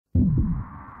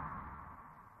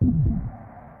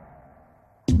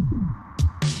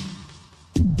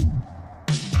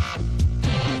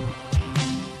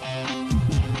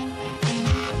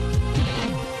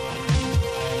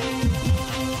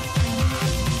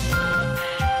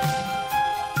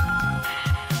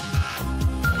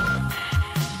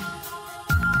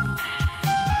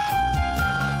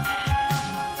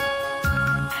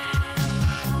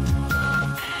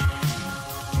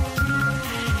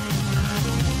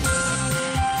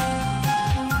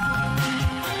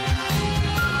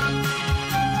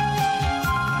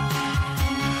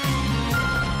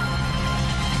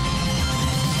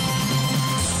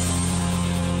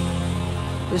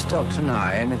This Dr.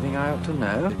 Nye, anything I ought to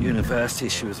know? At university,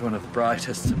 she was one of the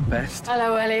brightest and best.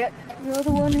 Hello, Elliot. You're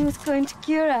the one who was going to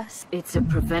cure us. It's a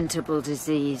preventable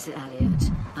disease, Elliot,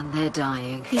 and they're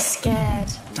dying. He's scared.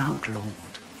 Dark Lord.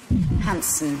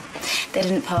 Hanssen. They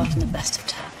didn't part in the best of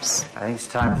times. I think it's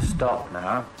time to stop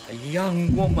now. A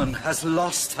young woman has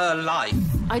lost her life.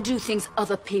 I do things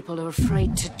other people are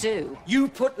afraid to do. You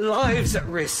put lives at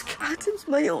risk. Adam's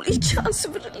my only chance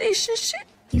of a relationship.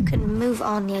 You can move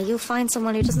on, yeah. You'll find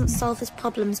someone who doesn't solve his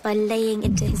problems by laying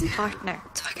into his partner.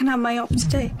 So I can have my op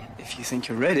today. If you think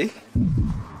you're ready.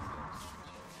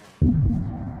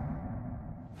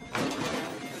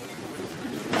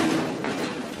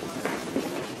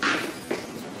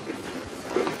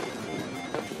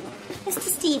 Mr.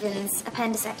 Stevens,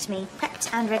 appendicectomy,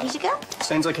 prepped and ready to go.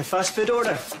 Sounds like a fast food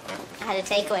order. I had a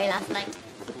takeaway last night.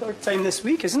 The third time this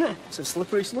week, isn't it? It's a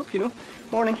slippery slope, you know.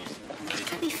 Morning.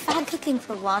 Don't be fad cooking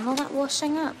for one, all that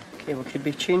washing up. Okay, well, could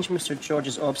we change Mr.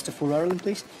 George's obs to 4 Ireland,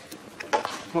 please?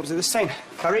 What was it this time?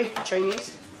 Curry?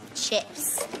 Chinese?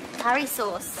 Chips, curry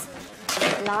sauce,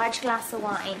 a large glass of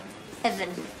wine, heaven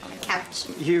on the couch.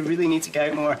 You really need to get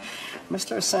out more.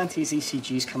 Mr. Asante's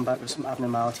ECG's come back with some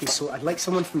abnormalities, so I'd like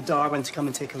someone from Darwin to come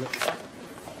and take a look.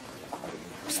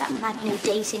 Was that mad new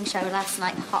dating show last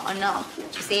night, Hot or Not?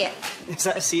 Did you see it? Is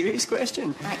that a serious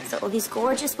question? Right, so all these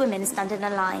gorgeous women stand in a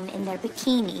line in their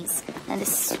bikinis, and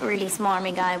this really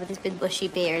smarmy guy with his big bushy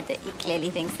beard that he clearly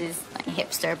thinks is like a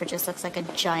hipster, but just looks like a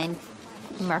giant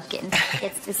merkin,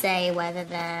 gets to say whether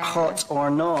they're... Hot or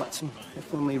not.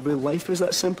 If only real life was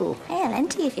that simple. Hey, I'll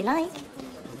enter you if you like.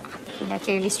 If you're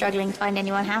clearly struggling to find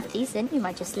anyone half decent, you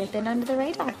might just slip in under the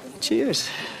radar. Cheers.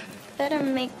 Better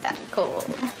make that call.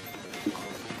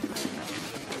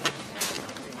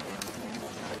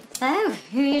 So,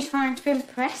 who are you trying to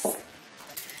impress?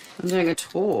 I'm doing a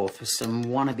tour for some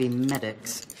wannabe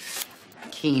medics.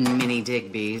 Keen mini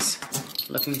Digby's.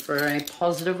 Looking for a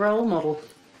positive role model.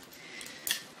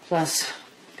 Plus,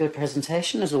 good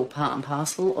presentation is all part and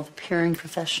parcel of appearing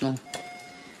professional.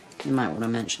 You might want to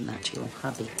mention that to your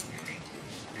hubby.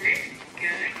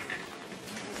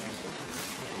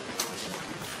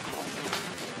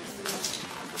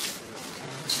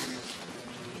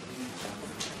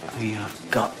 You've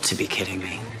got to be kidding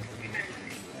me.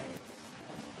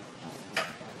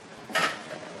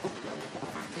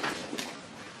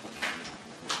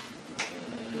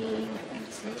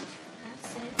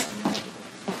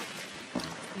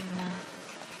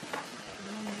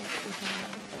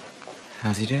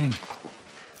 How's he doing?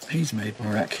 He's made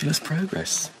miraculous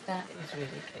progress. That is really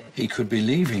good. He could be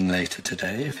leaving later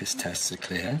today if his tests are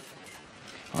clear.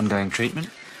 Ongoing treatment?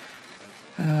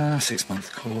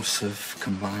 6-month course of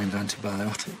combined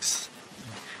antibiotics.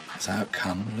 His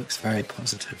outcome looks very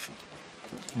positive.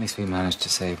 At least we managed to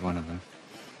save one of them.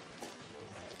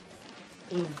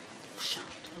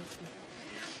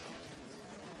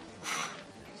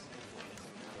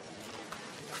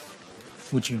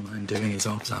 Would you mind doing his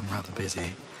obs? I'm rather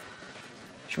busy.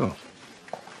 Sure.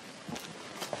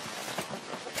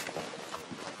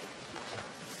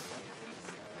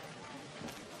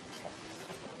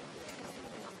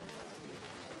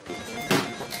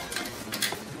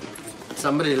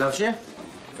 Somebody loves you.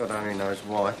 God only knows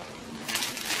why.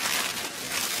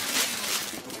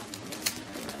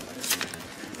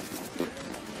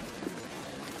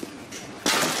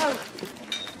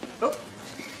 Oh.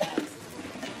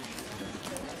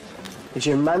 Is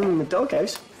your man in the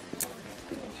doghouse?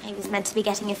 He was meant to be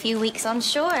getting a few weeks on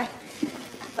shore.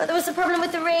 But there was a problem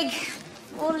with the rig.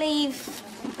 All leave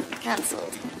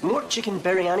cancelled. More chicken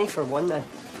biryani for one, then.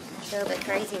 I feel a bit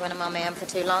crazy when I'm on my own for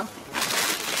too long.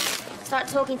 Start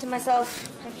talking to myself.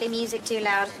 I play music too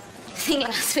loud. I think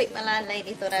last week my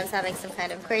landlady thought I was having some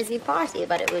kind of crazy party,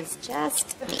 but it was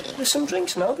just me. There's some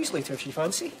drinks and Albies later if you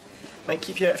fancy. Might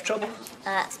keep you out of trouble.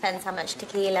 That depends how much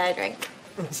tequila I drink.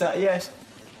 Is that a yes?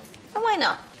 And why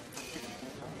not?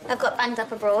 I've got banged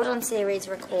up abroad on series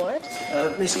record.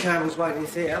 Miss Campbell's waiting in the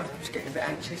theatre. I was getting a bit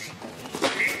anxious.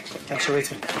 Catch you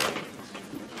later.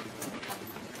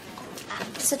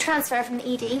 Just a transfer from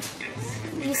the ED.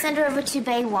 Will you send her over to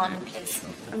Bay 1, please?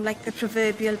 I'm like the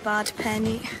proverbial bad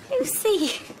penny.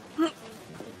 Lucy!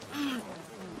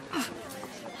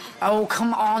 Oh,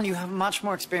 come on. You have much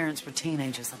more experience with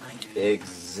teenagers than I do.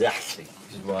 Exactly.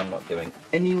 This is why I'm not going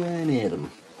anywhere near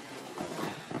them.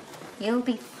 You'll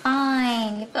be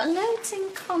fine. You've got loads in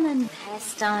common.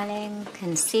 Hairstyling,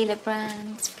 concealer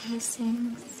brands,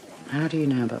 piercings. How do you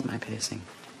know about my piercing?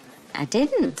 I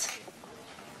didn't.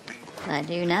 I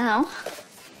do now.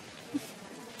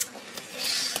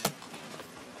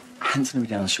 Hanssen will be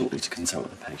down shortly to consult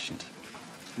with the patient.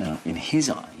 Now, in his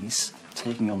eyes,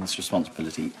 taking on this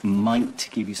responsibility might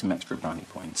give you some extra brownie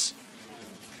points.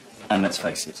 And let's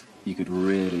face it, you could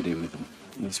really do with them,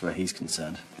 at least where he's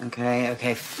concerned.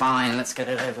 Okay, fine. Let's get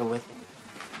it over with.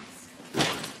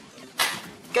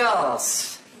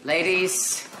 Girls,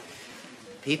 ladies,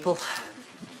 people.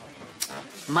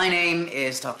 My name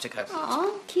is Dr. Copeland.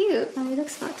 Aw, cute. And he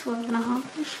looks like 12 and a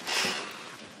half.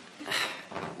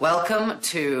 Welcome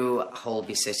to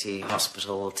Holby City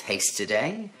Hospital Taster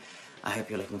Day. I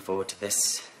hope you're looking forward to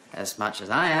this as much as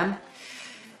I am.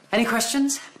 Any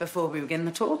questions before we begin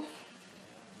the tour?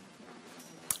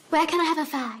 Where can I have a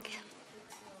fag?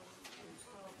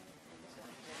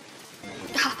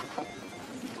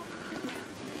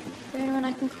 Is there anyone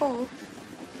I can call?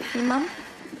 Your mum?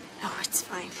 Oh, it's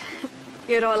fine.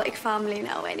 You're all like family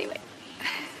now anyway.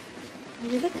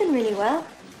 You're looking really well.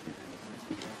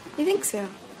 You think so?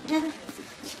 Yeah.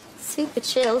 Super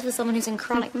chill for someone who's in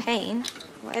chronic pain.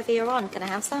 Whatever you're on, can I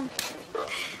have some?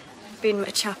 Been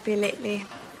much happier lately.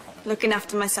 Looking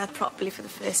after myself properly for the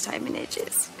first time in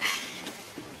ages.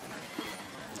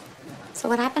 So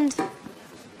what happened?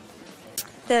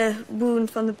 The wound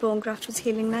from the bone graft was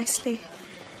healing nicely.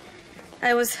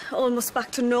 I was almost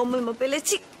back to normal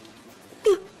mobility.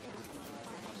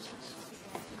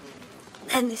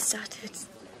 Then this started.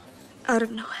 Out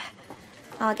of nowhere.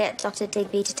 I'll get Dr.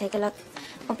 Digby to take a look.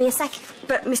 Won't be a sec.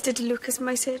 But Mr. DeLuca's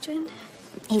my surgeon.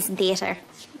 He's in theatre.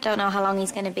 Don't know how long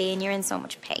he's going to be, and you're in so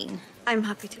much pain. I'm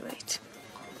happy to wait.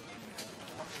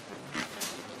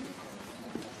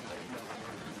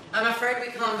 I'm afraid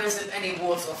we can't visit any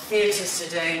wards or theatres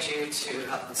today due to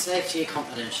health and safety,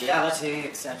 confidentiality,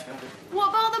 etc. What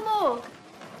about the morgue?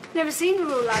 Never seen a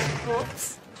real live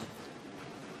corpse.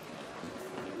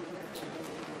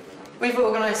 We've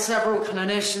organised several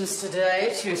clinicians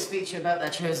today to speak to you about their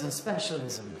chosen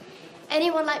specialism.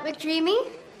 Anyone like McDreamy?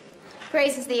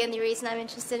 Grace is the only reason I'm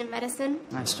interested in medicine.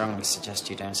 I strongly suggest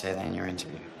you don't say that in your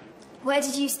interview. Where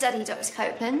did you study, Dr.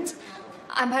 Copeland?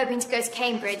 I'm hoping to go to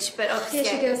Cambridge, but obviously...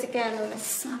 Here she goes again on this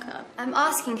sucker. I'm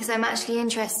asking because I'm actually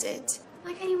interested.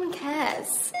 Like anyone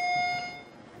cares.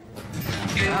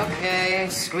 Okay,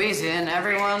 squeeze in,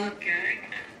 everyone.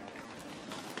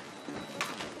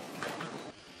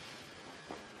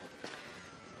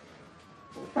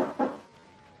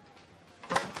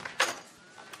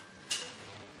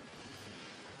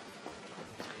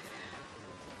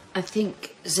 I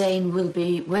think Zane will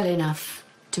be well enough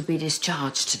to be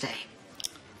discharged today.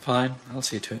 Fine, I'll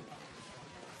see to it.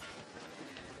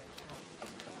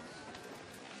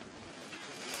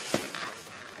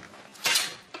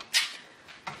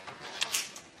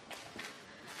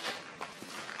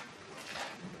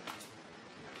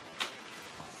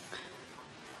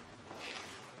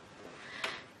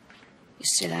 You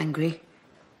still angry?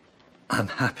 I'm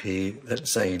happy that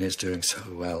Zane is doing so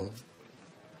well,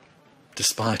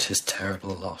 despite his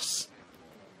terrible loss.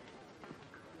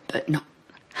 But not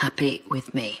happy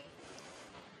with me.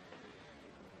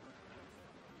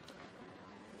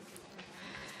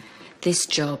 This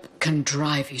job can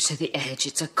drive you to the edge.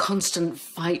 It's a constant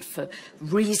fight for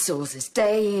resources,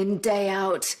 day in, day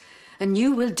out. And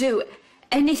you will do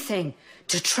anything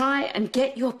to try and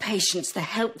get your patients the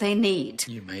help they need.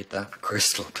 You made that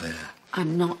crystal clear.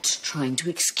 I'm not trying to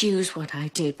excuse what I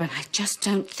did, but I just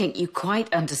don't think you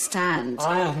quite understand.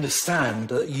 I understand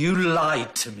that you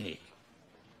lied to me.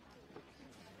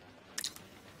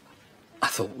 I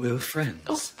thought we were friends.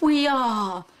 Oh, we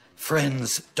are.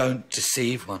 Friends don't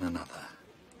deceive one another.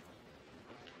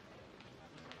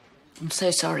 I'm so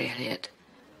sorry, Elliot.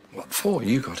 What for?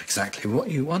 You got exactly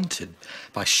what you wanted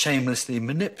by shamelessly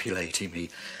manipulating me.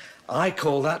 I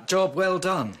call that job well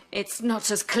done. It's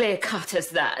not as clear-cut as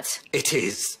that. It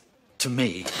is, to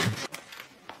me.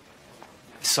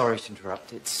 Sorry to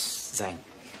interrupt, it's Zane.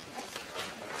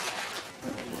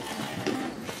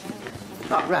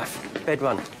 Ah, Raf, bed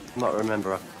one. You might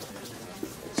remember her.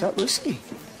 Is that Lucy?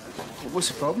 What's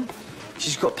the problem?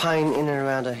 She's got pain in and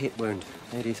around her hip wound.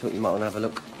 Lady thought you might want to have a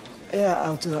look. Yeah,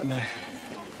 I'll do that now.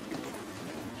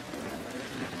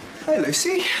 Hi,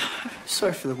 Lucy.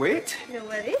 Sorry for the wait. No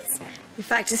worries. In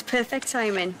fact, it's perfect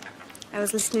timing. I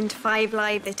was listening to 5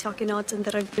 Live. They're talking odds in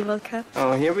the Rugby World Cup.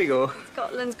 Oh, here we go.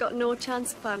 Scotland's got no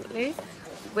chance, apparently.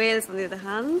 Wales, on the other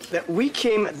hand. That we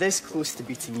came this close to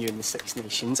beating you in the Six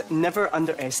Nations. Never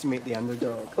underestimate the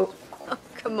underdog. Oh,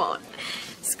 come on.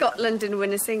 Scotland didn't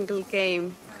win a single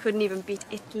game. Couldn't even beat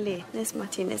Italy. There's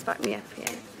Martinez, back me up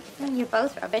here. Well, you're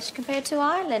both rubbish compared to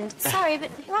Ireland. Sorry,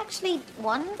 but who actually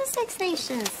won the Six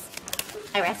Nations?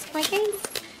 I rest my case.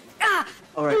 Ah!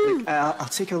 All right, look, I'll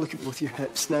take a look at both your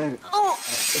hips now. Oh!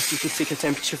 If you could take a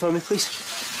temperature for me, please.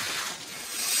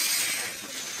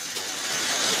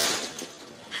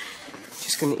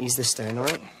 going to ease this down, all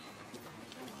right?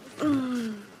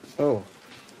 Oh.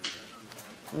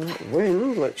 That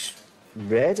wound looks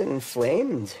red and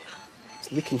inflamed.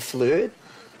 It's leaking fluid.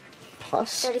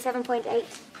 Pus. 37.8.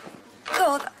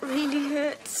 Oh, that really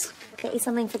hurts. Get you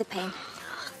something for the pain.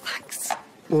 Thanks.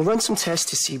 We'll run some tests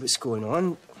to see what's going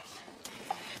on.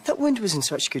 That wound was in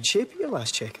such good shape at your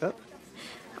last checkup.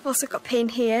 I've also got pain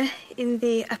here in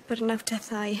the upper and outer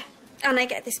thigh. And I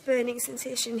get this burning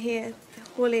sensation here. The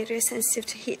whole area is sensitive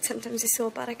to heat. Sometimes it's so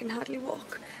bad I can hardly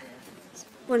walk.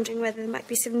 Wondering whether there might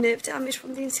be some nerve damage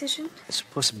from the incision. It's a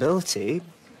possibility.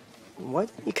 Why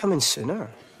didn't you come in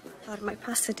sooner? Thought it might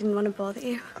pass. I didn't want to bother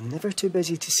you. I'm never too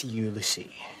busy to see you,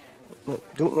 Lucy.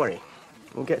 Look, don't worry.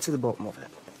 We'll get to the bottom of it.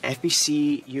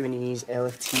 FBC, UNEs,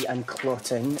 LFT and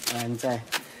clotting and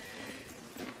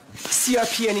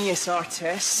CRP and ESR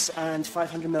tests and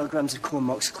 500 milligrams of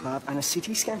Comoxiclab and a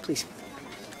CT scan, please.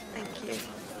 Thank you.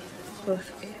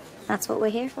 Both of you. That's what we're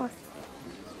here for.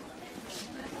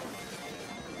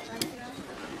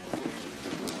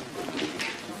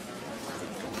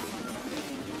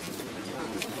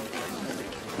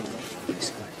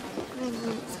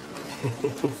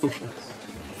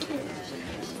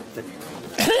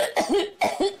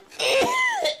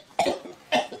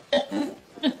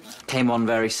 Came on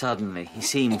very suddenly. He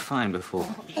seemed fine before.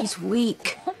 He's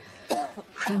weak.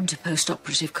 Prone to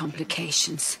post-operative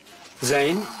complications.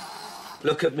 Zane,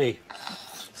 look at me.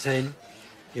 Zane,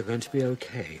 you're going to be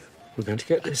okay. We're going to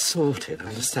get this sorted,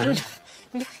 understand?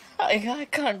 I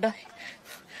can't die.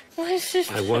 Why is this?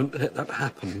 I won't let that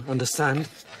happen, understand?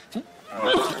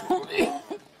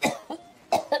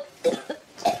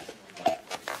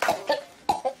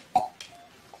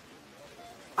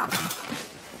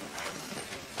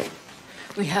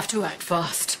 We have to act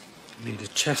fast. Need a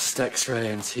chest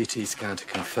X-ray and CT scan to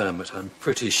confirm it. I'm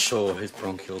pretty sure his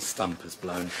bronchial stump is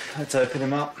blown. Let's open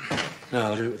him up. No,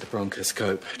 I'll do it with the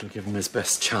bronchoscope. It'll give him his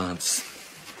best chance.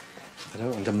 I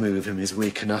don't want to move him. He's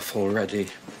weak enough already.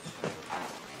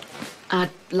 I'd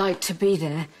like to be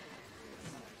there.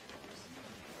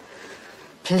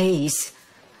 Please.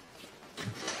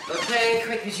 Okay,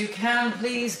 quick as you can,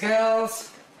 please, girls.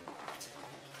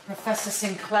 Professor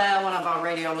Sinclair, one of our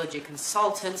radiology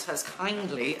consultants, has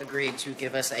kindly agreed to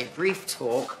give us a brief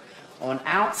talk on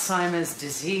Alzheimer's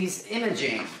disease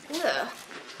imaging. Ugh.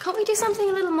 Can't we do something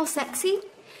a little more sexy?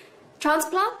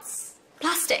 Transplants?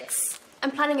 Plastics?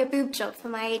 I'm planning a boob job for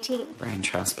my 18th. Brain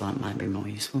transplant might be more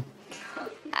useful.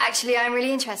 Actually, I'm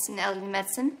really interested in elderly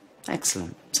medicine.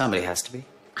 Excellent. Somebody has to be.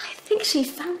 I think she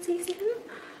fancies him.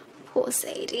 Poor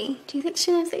Sadie. Do you think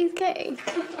she knows that he's gay?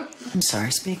 I'm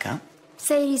sorry, speak up.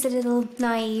 Sadie's a little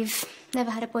naive. Never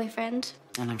had a boyfriend.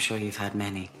 And I'm sure you've had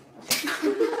many.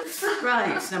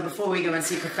 Right, now before we go and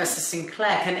see Professor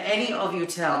Sinclair, can any of you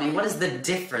tell me what is the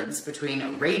difference between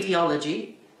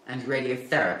radiology and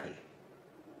radiotherapy?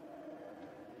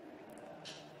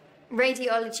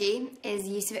 Radiology is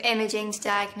use of imaging to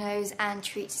diagnose and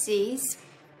treat disease.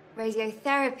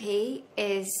 Radiotherapy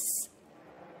is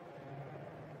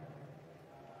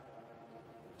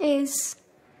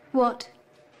what?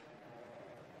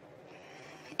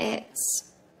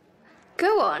 It's...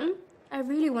 Go on. I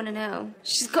really want to know.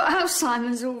 She's got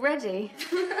Alzheimer's already.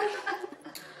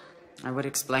 I would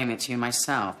explain it to you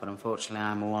myself, but unfortunately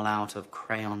I'm all out of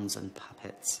crayons and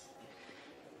puppets.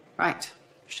 Right,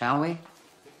 shall we?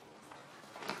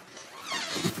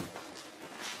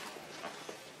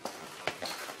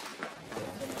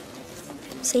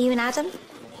 So you and Adam?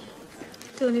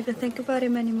 Don't even think about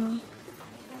him anymore.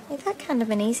 Well, that can't have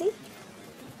been easy.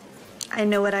 I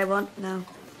know what I want now,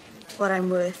 what I'm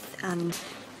worth, and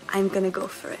I'm gonna go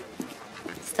for it.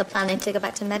 Still planning to go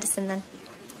back to medicine then?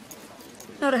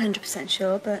 Not 100%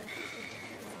 sure, but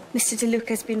Mr.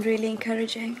 DeLuca's been really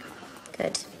encouraging.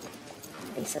 Good.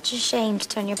 It'd be such a shame to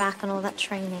turn your back on all that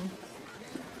training.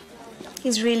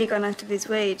 He's really gone out of his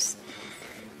way. He's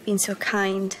been so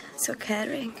kind, so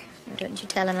caring. Don't you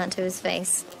tell him that to his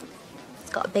face. He's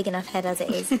got a big enough head as it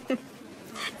is.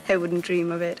 I wouldn't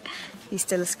dream of it. He's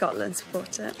still a Scotland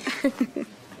supporter.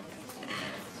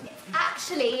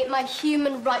 Actually, my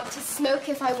human right to smoke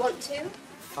if I want to.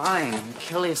 Fine,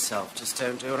 kill yourself. Just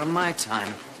don't do it on my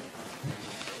time.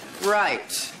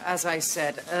 Right, as I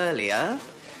said earlier,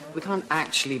 we can't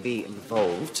actually be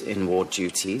involved in ward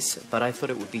duties, but I thought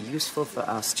it would be useful for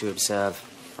us to observe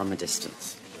from a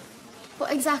distance.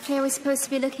 What exactly are we supposed to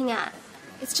be looking at?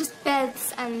 It's just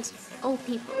beds and old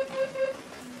people.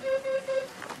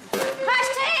 Crash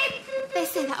tape! They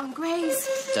say that on Grays.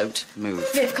 Don't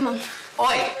move. Viv, come on.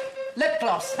 Oi! Lip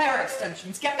gloss, hair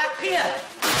extensions, get back here!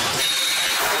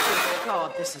 Oh,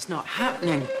 God, this is not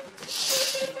happening.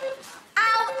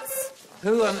 Out!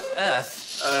 Who on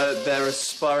earth They're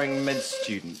aspiring med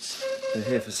students. They're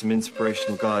here for some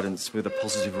inspirational guidance with a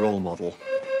positive role model.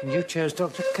 You chose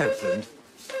Dr. Copeland?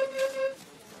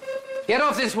 Get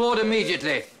off this ward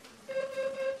immediately.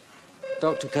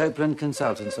 Dr. Copeland,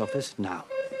 consultant's office, now.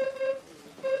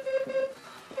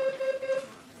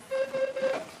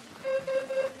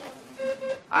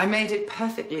 I made it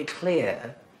perfectly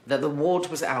clear that the ward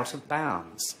was out of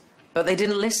bounds. But they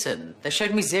didn't listen. They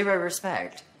showed me zero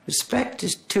respect. Respect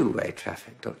is two-way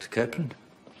traffic, Dr. Copeland.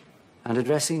 And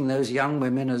addressing those young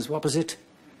women as, what was it?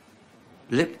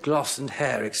 Lip gloss and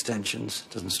hair extensions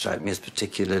doesn't strike me as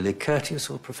particularly courteous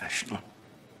or professional.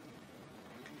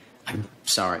 I'm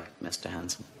sorry, Mr.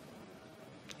 Hanssen.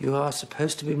 You are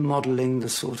supposed to be modelling the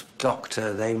sort of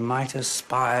doctor they might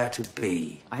aspire to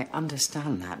be. I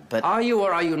understand that, but... Are you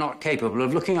or are you not capable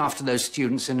of looking after those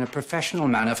students in a professional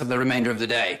manner for the remainder of the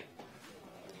day?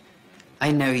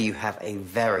 I know you have a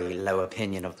very low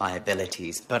opinion of my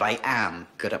abilities, but I am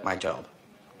good at my job.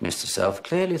 Mr. Self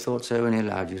clearly thought so when he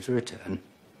allowed you to return.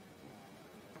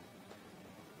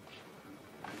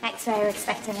 Thanks for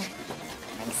expecting her.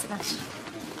 Thanks so much.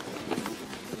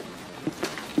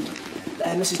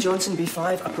 Mrs. Johnson,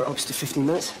 B5. I put obs to 15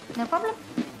 minutes. No problem.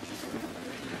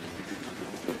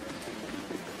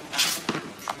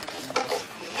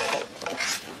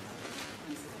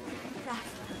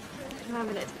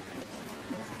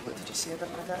 What did you say about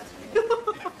my dad?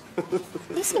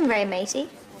 You seem very matey.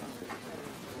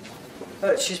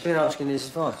 She's been asking his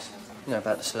advice. You know,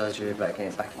 about the surgery, about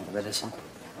getting back into medicine.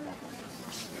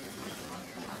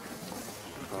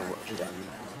 Oh, what have you done?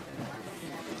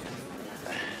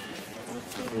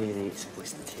 Really, it's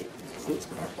supposed to take.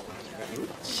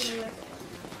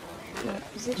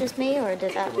 Is it just me, or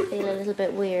did that feel a little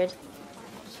bit weird?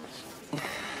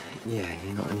 Yeah,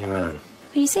 you're not on your own.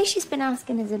 When you say she's been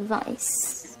asking his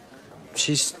advice...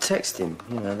 She's texting.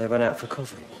 You know, they went out for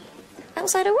coffee.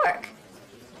 Outside of work?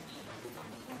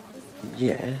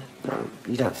 Yeah, no,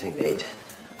 you don't think they'd...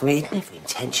 I mean, he'd never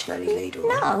intentionally lead her on.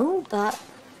 No, but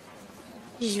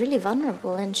she's really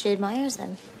vulnerable and she admires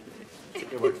him.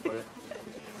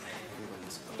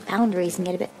 Boundaries can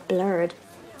get a bit blurred.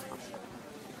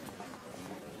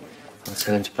 I'll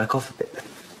tell him to back off a bit.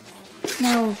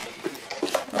 No.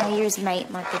 No, yours, mate,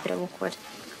 might be a bit awkward.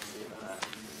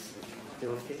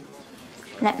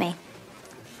 Let me.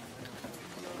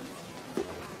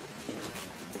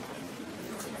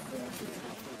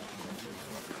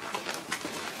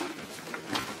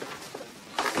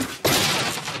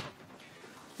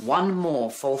 One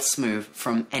more false move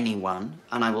from anyone,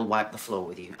 and I will wipe the floor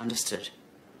with you. Understood?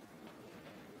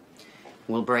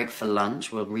 We'll break for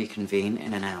lunch. We'll reconvene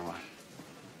in an hour.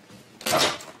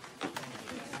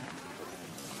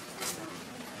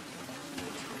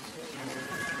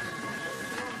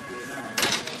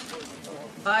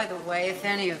 By the way, if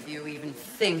any of you even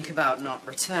think about not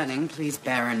returning, please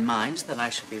bear in mind that I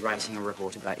shall be writing a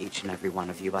report about each and every one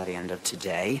of you by the end of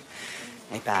today.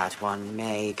 A bad one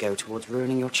may go towards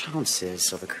ruining your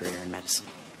chances of a career in medicine.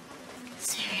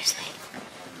 Seriously?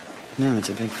 No, it's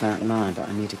a big fat lie, but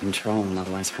I need to control him,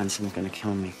 otherwise Hanssen's going to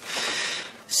kill me.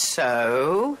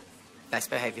 So, best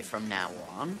behaviour from now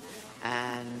on,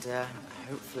 and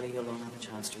hopefully you'll all have a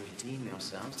chance to redeem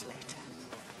yourselves later.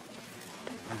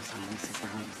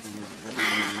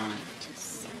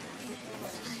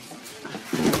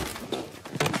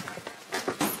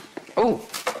 Oh!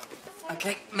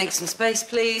 Okay, make some space,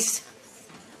 please.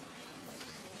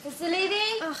 Is the lady?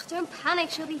 Ugh, don't panic,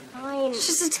 she'll be fine.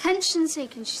 She's just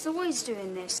attention-seeking. She's always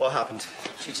doing this. What happened?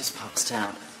 She just passed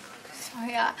out.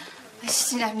 Sorry, I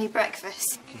just didn't have any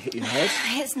breakfast. You hit your head?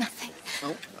 It's nothing.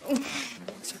 Oh,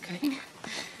 it's okay. You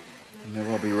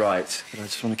know, I'll be right, but I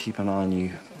just want to keep an eye on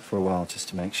you for a while just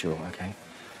to make sure, okay?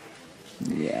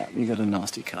 Yeah, you got a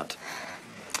nasty cut.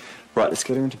 Right, let's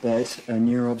get her into bed.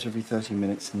 Neurobs every 30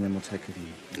 minutes, and then we'll take a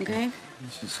view. Okay.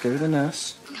 Let's go to the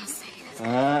nurse.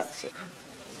 That's it.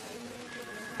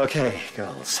 Okay,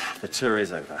 girls, the tour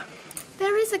is over.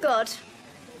 There is a God.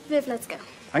 Viv, let's go.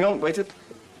 Hang on, wait a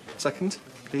second,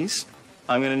 please.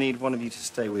 I'm going to need one of you to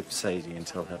stay with Sadie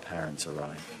until her parents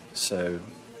arrive. So,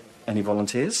 any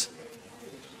volunteers?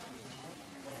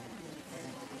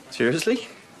 Seriously?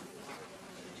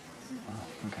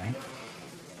 Oh, okay.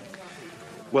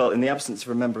 Well, in the absence of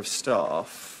a member of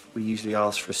staff, we usually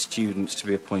ask for a student to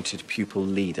be appointed pupil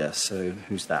leader. So,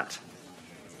 who's that?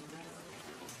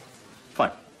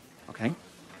 Fine. Okay.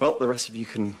 Well, the rest of you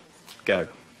can go.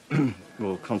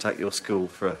 We'll contact your school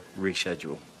for a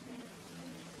reschedule.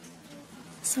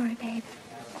 Sorry, babe.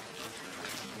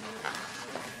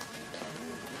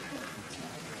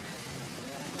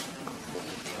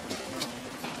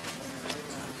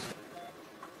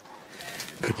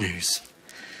 news.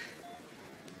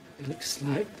 It looks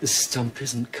like the stump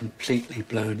isn't completely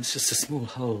blown. It's just a small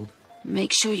hole.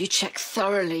 Make sure you check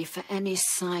thoroughly for any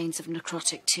signs of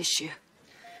necrotic tissue.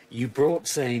 You brought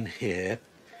Zane here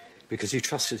because you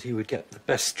trusted he would get the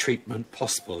best treatment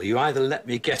possible. You either let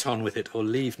me get on with it or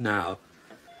leave now.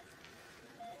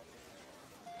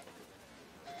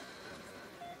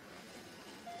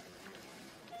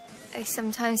 I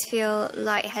sometimes feel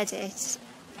lightheaded,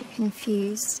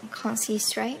 confused, can't see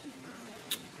straight.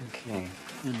 Okay.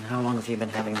 And how long have you been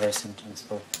having those symptoms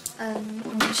for?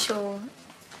 I'm not sure.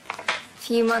 A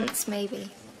few months,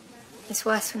 maybe. It's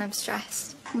worse when I'm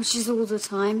stressed. Which is all the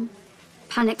time.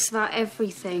 Panics about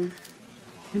everything.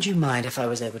 Would you mind if I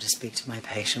was able to speak to my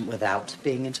patient without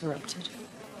being interrupted?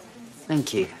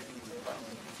 Thank you.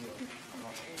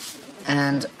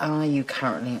 And are you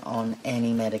currently on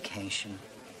any medication?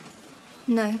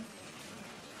 No.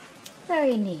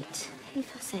 Very neat,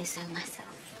 if I say so myself.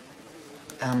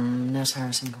 Nurse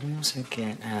Harrison, can we also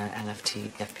get LFT,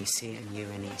 FPC, and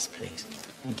UNEs, please?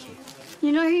 Thank you.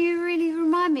 You know who you really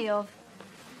remind me of?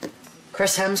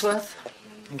 Chris Hemsworth?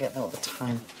 I get that all the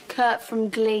time. Kurt from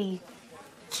Glee.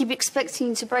 Keep expecting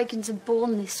you to break into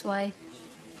Bourne this way.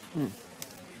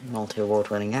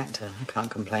 Multi-award-winning actor. I can't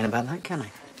complain about that, can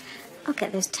I? I'll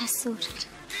get those tests sorted.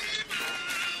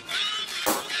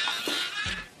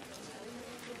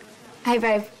 Hey,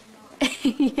 babe.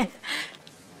 Yeah.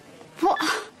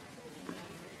 What?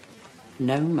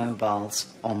 No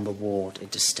mobiles on the ward.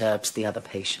 It disturbs the other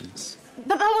patients.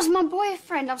 But that was my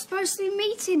boyfriend. I'm supposed to be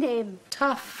meeting him.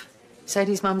 Tough.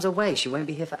 Sadie's mum's away. She won't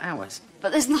be here for hours.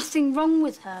 But there's nothing wrong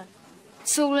with her.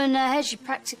 It's all in her head. She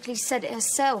practically said it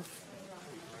herself.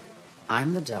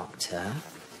 I'm the doctor.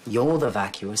 You're the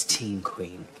vacuous team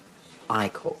queen. I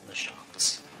call the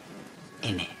shots.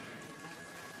 In it.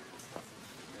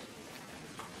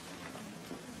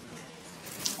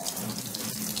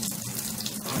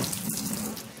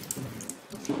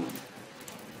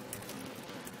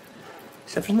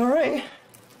 Is everything all right?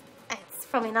 It's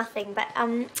probably nothing, but,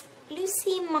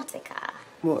 Lucy Motica.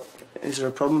 What? Is there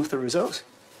a problem with the results?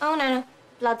 Oh, no.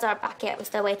 Bloods aren't back yet. We're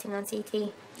still waiting on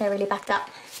CT. They're really backed up.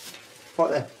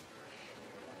 What then?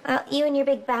 Well, you and your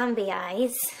big Bambi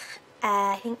eyes.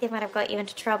 I think they might have got you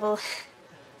into trouble.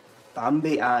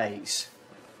 Bambi eyes.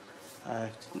 I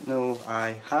didn't know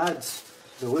I had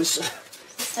those.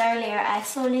 Just earlier, I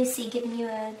saw Lucy giving you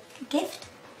a gift.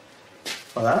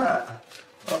 Well,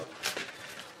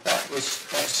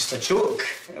 that's just a joke.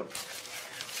 You know,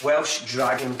 Welsh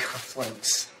dragon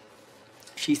cufflinks.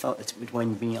 She thought that it would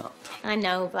wind me up. I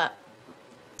know, but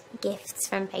gifts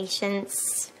from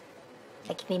patients,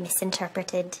 they can be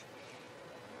misinterpreted.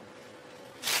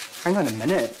 Hang on a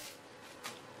minute.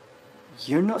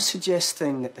 You're not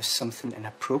suggesting that there's something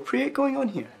inappropriate going on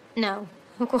here? No,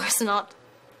 of course not.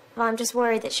 Well, I'm just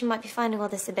worried that she might be finding all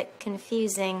this a bit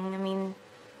confusing. I mean,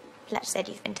 Fletch said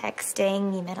you've been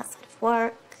texting, you met outside of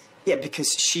work. Yeah,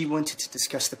 because she wanted to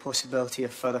discuss the possibility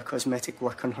of further cosmetic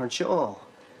work on her jaw.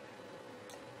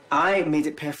 I made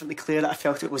it perfectly clear that I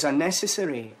felt it was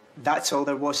unnecessary. That's all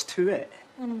there was to it.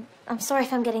 I'm sorry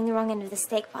if I'm getting the wrong end of the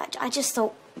stick, but I just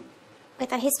thought, with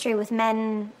her history with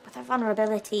men, with her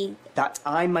vulnerability... That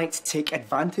I might take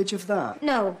advantage of that?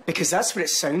 No. Because that's what it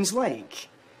sounds like.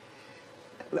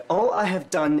 All I have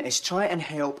done is try and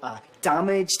help a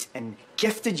damaged and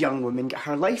gifted young woman get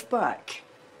her life back.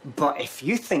 But if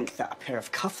you think that a pair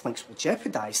of cufflinks will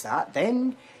jeopardise that,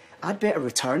 then I'd better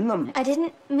return them. I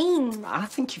didn't mean... I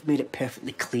think you've made it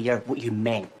perfectly clear what you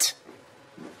meant.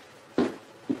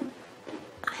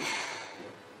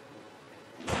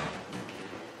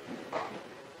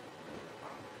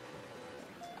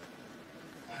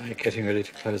 Right, getting ready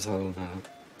to close the hole now.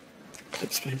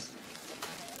 Clips, please.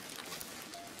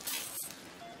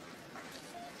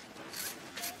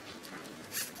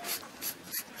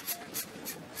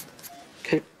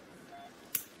 Okay.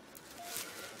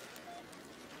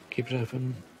 Keep it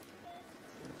open.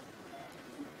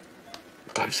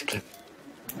 Close the clip.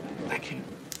 Thank you.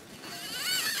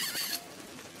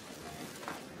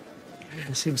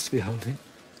 It seems to be holding.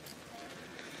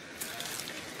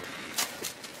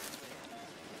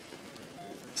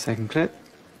 Second clip.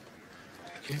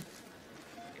 Thank you.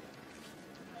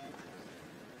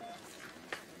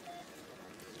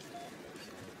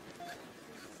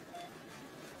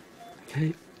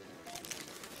 Okay.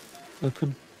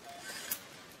 Open.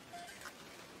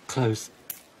 Close.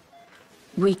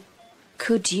 We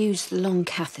could use the long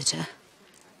catheter.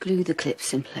 Glue the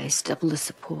clips in place, double the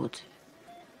support.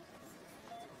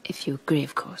 If you agree,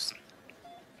 of course.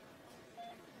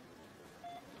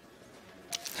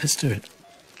 Let's do it.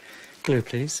 Glue,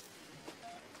 please.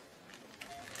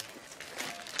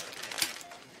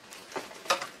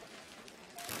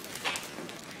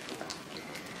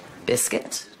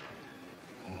 Biscuit?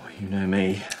 Oh, you know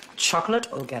me. Chocolate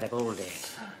or Garibaldi?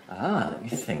 Let me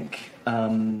think.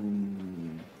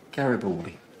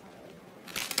 Garibaldi.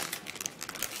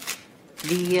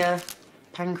 The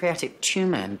pancreatic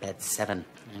tumour in bed 7.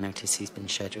 I notice he's been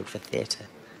scheduled for theatre.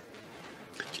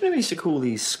 Do you know we used to call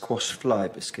these squash fly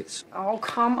biscuits? Oh,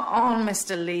 come on,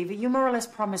 Mr. Levy. You more or less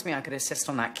promised me I could assist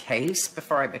on that case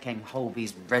before I became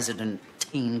Holby's resident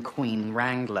teen queen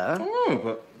wrangler. Oh,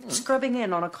 but... Scrubbing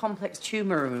in on a complex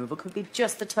tumour removal could be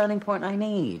just the turning point I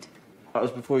need. That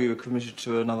was before you were committed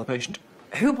to another patient?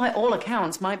 Who, by all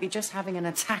accounts, might be just having an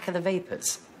attack of the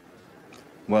vapours.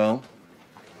 Well...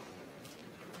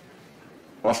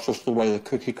 that's just the way the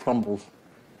cookie crumbles.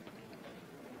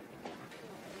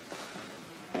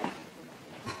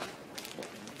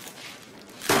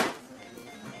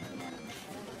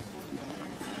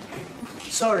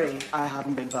 Sorry, I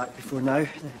haven't been back before now.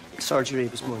 The surgery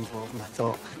was more involved than I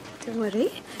thought. Don't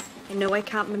worry. I know I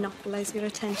can't monopolise your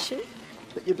attention.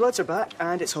 But your bloods are back,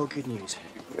 and it's all good news.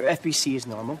 Your FBC is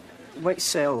normal. White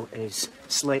cell is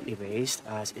slightly raised,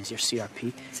 as is your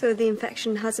CRP. So the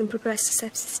infection hasn't progressed to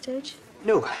sepsis stage?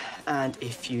 No, and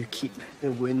if you keep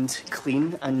the wound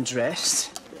clean and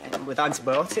dressed, with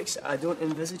antibiotics, I don't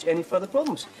envisage any further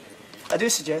problems. I do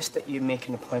suggest that you make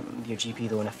an appointment with your GP,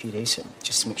 though, in a few days,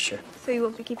 just to make sure. So you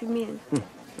won't be keeping me in?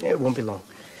 It won't be long.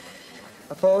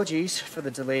 Apologies for the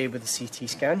delay with the CT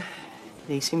scan.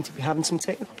 They seem to be having some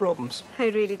technical problems. I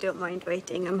really don't mind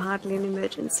waiting. I'm hardly an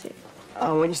emergency.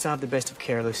 I want you to have the best of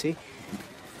care, Lucy.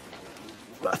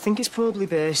 But I think it's probably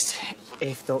best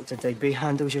if Dr. Digby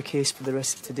handles your case for the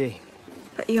rest of today.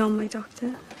 But you're my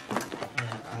doctor.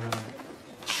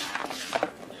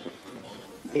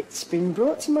 It's been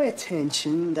brought to my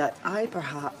attention that I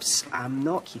perhaps am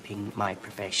not keeping my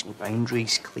professional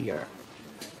boundaries clear.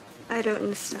 I don't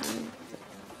understand.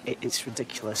 It's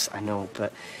ridiculous, I know,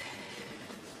 but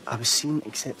I was seen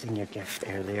accepting your gift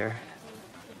earlier.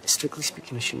 Strictly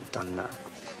speaking, I shouldn't have done that.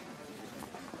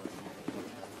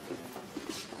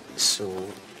 So,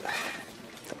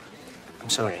 I'm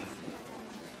sorry.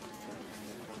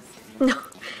 No,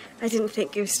 I didn't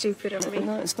think you were stupid of me.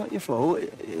 No, it's not your fault.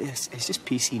 It's just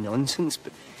PC nonsense,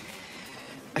 but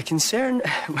a concern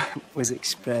was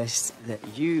expressed that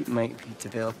you might be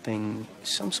developing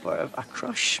some sort of a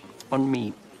crush on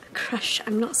me. A crush?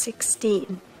 I'm not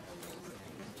 16.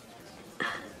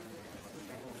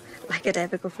 Like I'd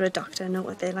ever go for a doctor and know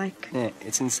what they like. Yeah,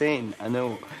 it's insane, I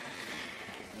know.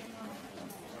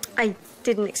 I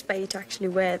didn't expect you to actually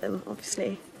wear them,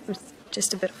 obviously. It was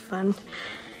just a bit of fun.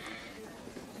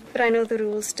 But I know the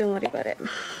rules, don't worry about it.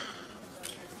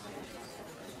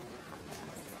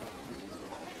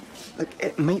 Look,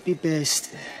 it might be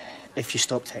best if you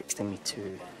stop texting me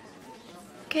too.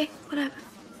 Okay,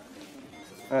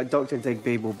 whatever. Dr.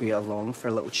 Digby will be along for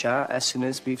a little chat as soon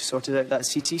as we've sorted out that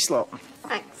CT slot.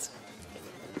 Thanks.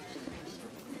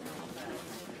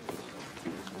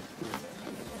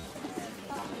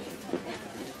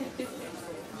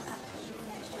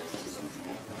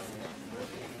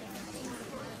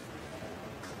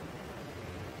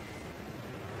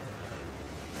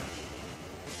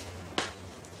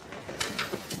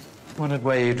 Wondered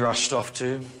where you'd rushed off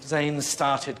to. Zane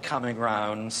started coming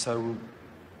round, so...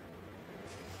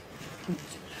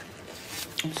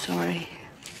 I'm sorry.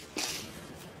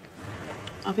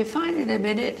 I'll be fine in a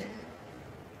minute.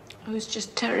 I was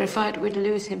just terrified we'd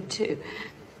lose him too.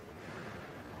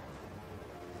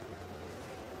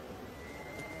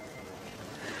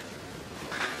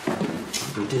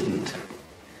 We didn't.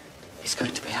 He's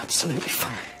going to be absolutely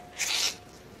fine.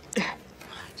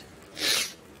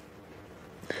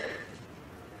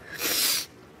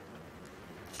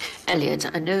 Elliot,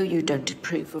 I know you don't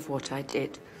approve of what I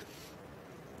did,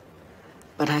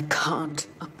 but I can't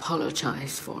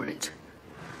apologize for it.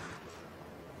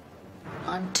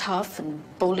 I'm tough and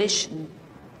bullish and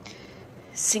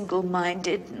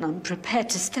single-minded, and I'm prepared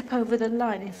to step over the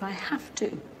line if I have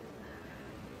to.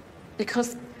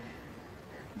 Because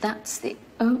that's the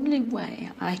only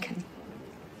way I can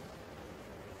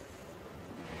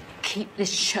keep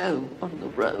this show on the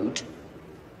road.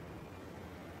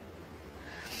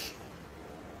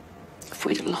 If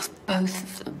we'd lost both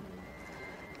of them,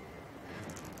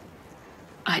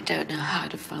 I don't know how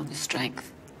to find the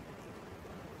strength.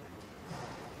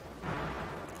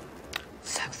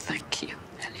 So thank you,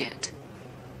 Elliot.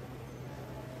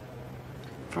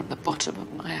 From the bottom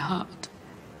of my heart.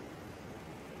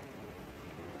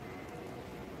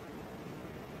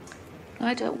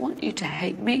 I don't want you to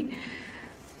hate me.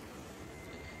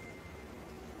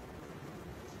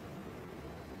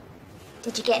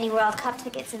 Did you get any World Cup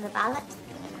tickets in the ballot?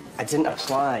 I didn't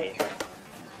apply.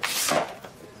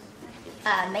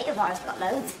 A mate of ours got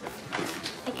loads.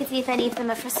 I could see if any of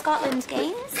them are for Scotland's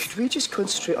games. Could we just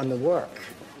concentrate on the work?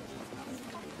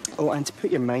 Oh, and to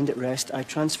put your mind at rest, I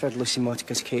transferred Lucy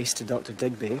Motica's case to Dr.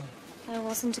 Digby. I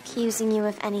wasn't accusing you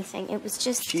of anything. It was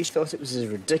just... She thought it was as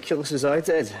ridiculous as I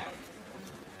did.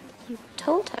 You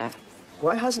told her.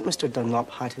 Why hasn't Mr. Dunlop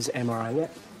had his MRI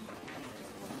yet?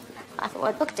 I thought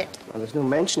I booked it. Well, there's no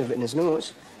mention of it in his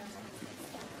notes.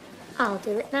 I'll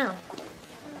do it now.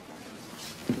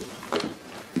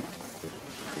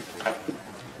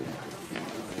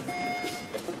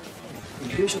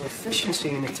 Your usual efficiency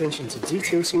and attention to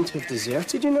detail seem to have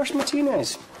deserted you, Nurse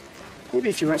Martinez. Maybe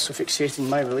if you weren't so fixated in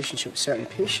my relationship with certain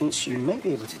patients, you might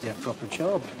be able to do a proper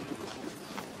job.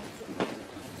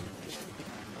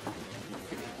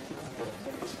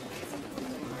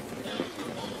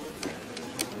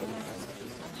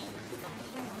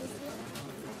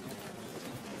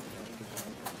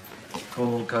 If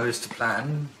all goes to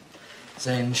plan,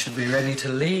 Zane should be ready to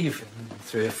leave in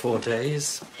 3 or 4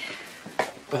 days.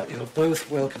 But you're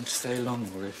both welcome to stay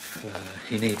longer if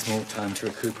he needs more time to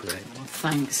recuperate. Well,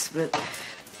 thanks, but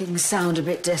things sound a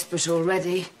bit desperate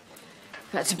already.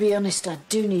 But to be honest, I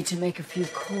do need to make a few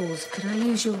calls. Could I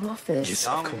use your office? Yes,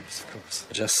 of course, of course.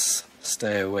 Just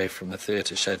stay away from the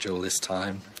theatre schedule this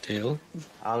time, deal?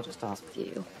 I'll just ask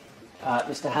you.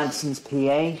 Mr. Hanssen's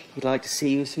PA, he'd like to see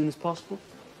you as soon as possible.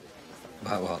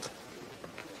 About what?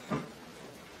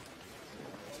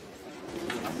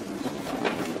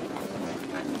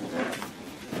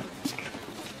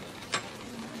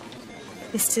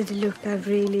 Mr. DeLuca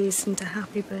really isn't a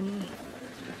happy bunny.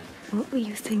 What were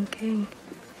you thinking?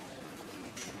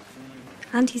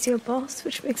 And he's your boss,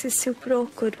 which makes it super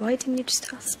awkward. Why didn't you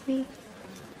just ask me?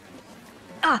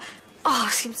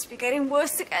 Seems to be getting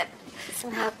worse again.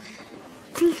 Some help.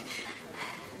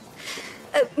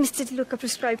 Mr. DeLuca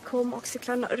prescribed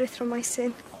Comoxiclan, not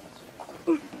erythromycin.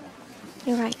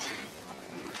 You're right.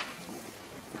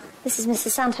 This is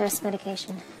Mrs. Sandhurst's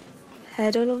medication.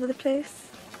 Head all over the place.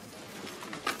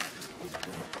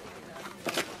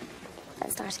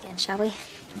 Let's start again, shall we? A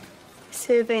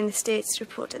survey in the States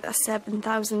reported that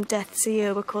 7,000 deaths a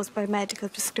year were caused by medical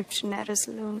prescription errors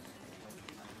alone.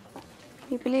 Can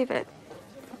you believe it?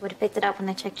 I would have picked it up when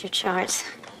I checked your chart.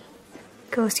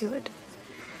 Of course you would.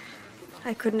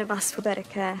 I couldn't have asked for better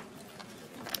care.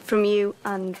 From you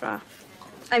and Raph.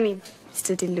 I mean,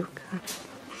 Mr. DeLuca.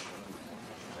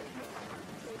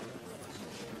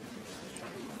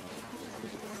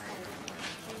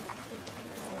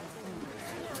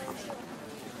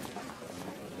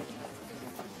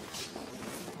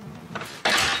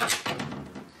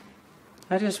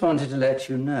 I just wanted to let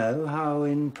you know how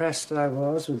impressed I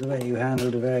was with the way you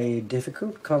handled a very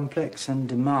difficult, complex and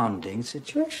demanding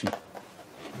situation.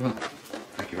 Well,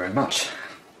 thank you very much.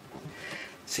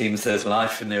 Seems there's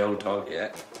life in the old dog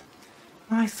yet.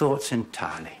 My thoughts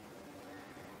entirely.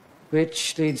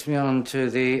 Which leads me on to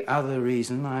the other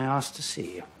reason I asked to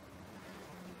see you.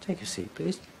 Take a seat,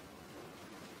 please.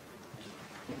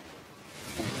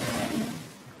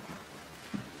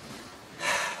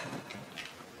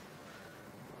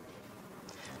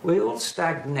 We all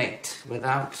stagnate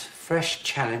without fresh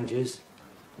challenges,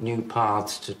 new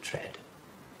paths to tread.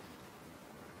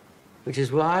 Which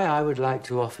is why I would like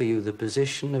to offer you the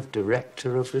position of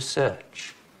Director of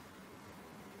Research.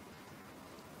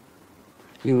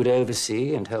 You would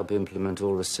oversee and help implement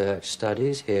all research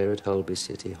studies here at Holby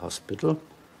City Hospital,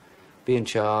 be in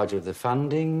charge of the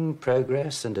funding,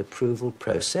 progress and approval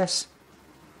process.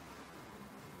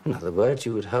 In other words,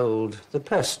 you would hold the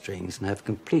purse strings and have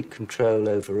complete control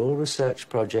over all research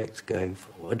projects going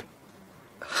forward.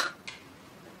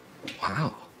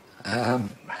 Wow. I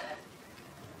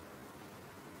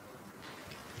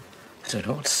don't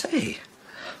know what to say.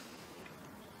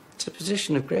 It's a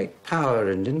position of great power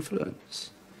and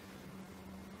influence.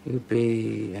 You'd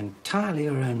be entirely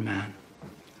your own man.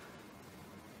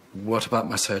 What about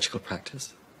my surgical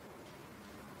practice?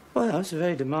 Well, it's a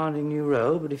very demanding new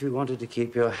role, but if you wanted to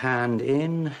keep your hand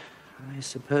in, I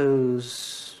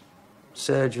suppose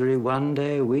surgery 1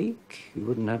 day a week, you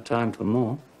wouldn't have time for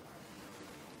more.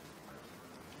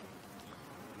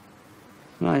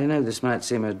 Well, I know this might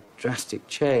seem a drastic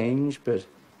change, but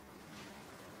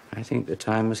I think the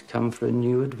time has come for a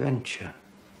new adventure.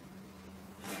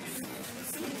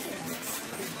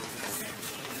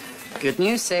 Good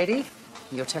news, Sadie.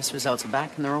 Your test results are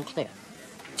back and they're all clear.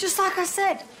 Just like I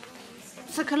said.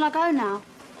 So can I go now?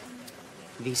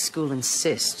 The school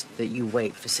insists that you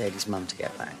wait for Sadie's mum to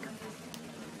get back.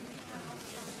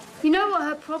 You know what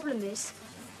her problem is?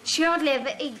 She hardly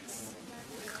ever eats.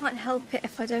 I can't help it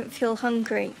if I don't feel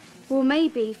hungry. Well,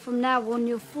 maybe from now on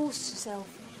you'll force yourself.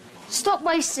 Stop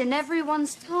wasting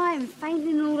everyone's time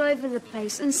fainting all over the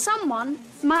place, and someone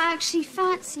might actually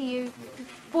fancy you.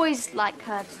 Boys like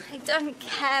her. I don't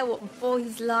care what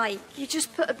boys like. You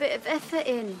just put a bit of effort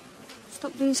in.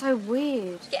 Stop being so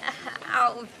weird. Get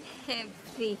out of here,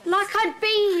 please. Like I'd be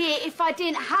here if I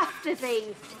didn't have to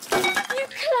be. You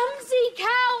clumsy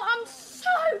cow!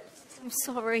 I'm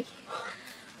sorry.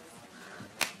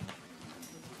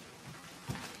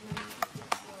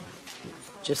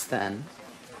 Just then,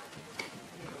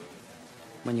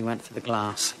 when you went for the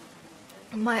glass.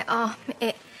 My arm,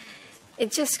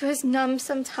 it just goes numb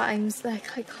sometimes,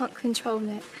 like I can't control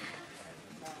it.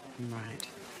 Right.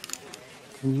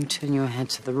 Can you turn your head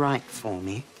to the right for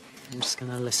me? I'm just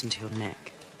going to listen to your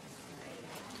neck.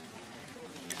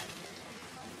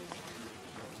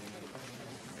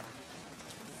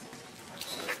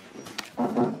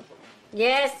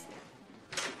 Yes?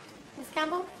 Miss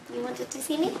Campbell, you wanted to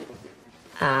see me?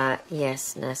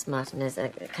 Yes, Nurse Martin is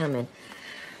coming.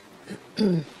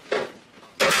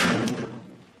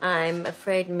 I'm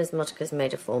afraid Miss Motika's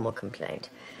made a formal complaint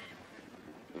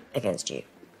against you.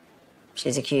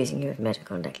 She's accusing you of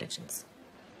medical negligence.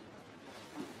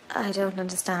 I don't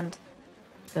understand.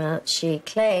 Well, she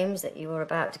claims that you were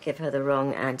about to give her the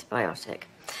wrong antibiotic.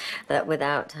 That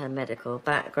without her medical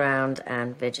background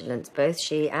and vigilance, both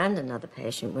she and another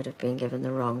patient would have been given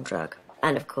the wrong drug.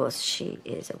 And, of course, she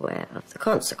is aware of the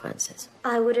consequences.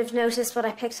 I would have noticed when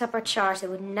I picked up her chart.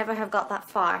 It would never have got that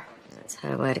far. That's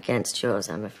her word against yours,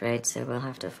 I'm afraid, so we'll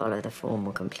have to follow the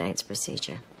formal complaints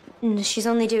procedure. She's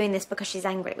only doing this because she's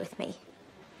angry with me.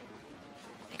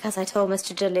 Because I told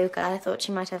Mr. DeLuca I thought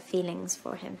she might have feelings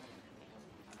for him.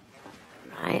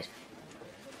 Right.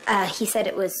 He said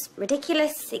it was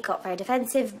ridiculous, he got very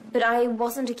defensive, but I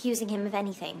wasn't accusing him of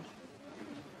anything.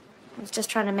 I was just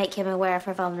trying to make him aware of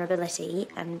her vulnerability,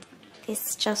 and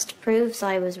this just proves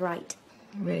I was right.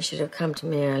 You really should have come to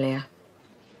me earlier.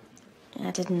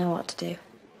 I didn't know what to do.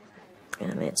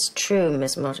 It's true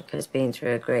Miss Motika's been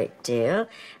through a great deal,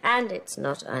 and it's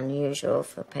not unusual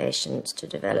for patients to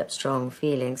develop strong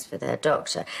feelings for their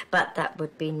doctor, but that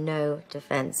would be no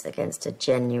defense against a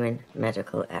genuine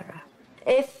medical error,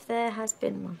 if there has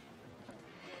been one.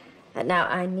 Now,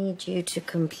 I need you to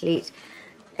complete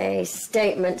a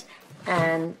statement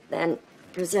and then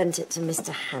present it to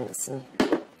Mr. Hanssen.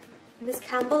 Miss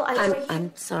Campbell,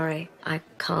 I'm sorry. I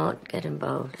can't get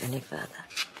involved any further.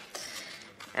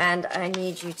 And I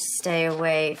need you to stay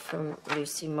away from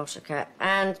Lucy Motica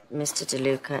and Mr.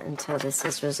 DeLuca until this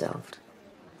is resolved.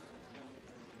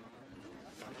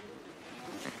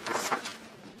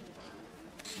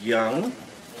 Young,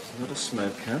 not a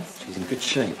smoker. She's in good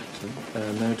shape.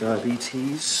 No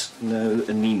diabetes, no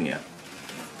anemia.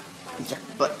 Yeah,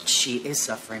 but she is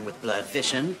suffering with blurred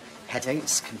vision,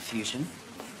 headaches, confusion.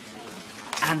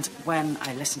 And when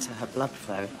I listened to her blood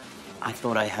flow, I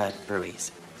thought I heard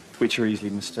bruise. Which are easily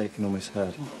mistaken or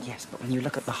misheard. Yes, but when you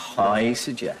look at the whole... I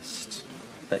suggest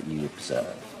that you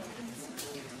observe.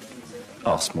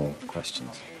 Ask more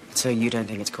questions. So you don't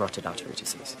think it's carotid artery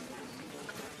disease?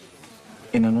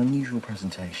 In an unusual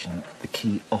presentation, the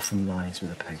key often lies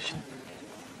with a patient.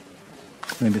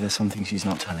 Maybe there's something she's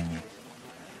not telling you.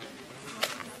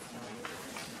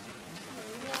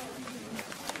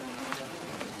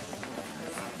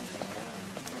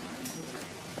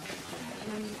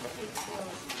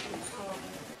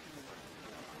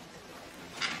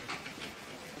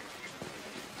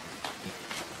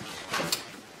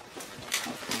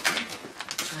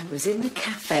 I was in the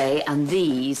cafe and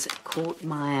these caught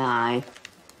my eye.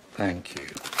 Thank you.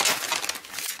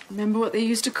 Remember what they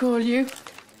used to call you?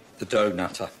 The dough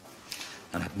nutter.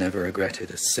 And I've never regretted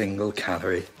a single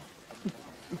calorie.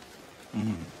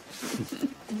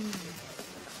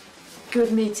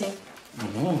 Good meeting.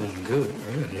 More than good,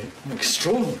 really.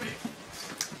 Extraordinary.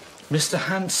 Mr.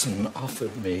 Hanssen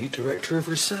offered me Director of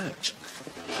Research.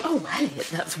 Oh, Elliot,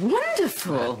 that's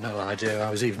wonderful. I had no idea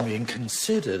I was even being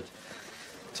considered.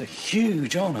 It's a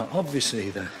huge honour, obviously,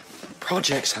 the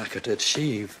projects I could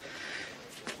achieve.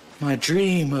 My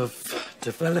dream of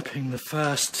developing the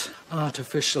first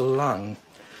artificial lung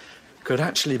could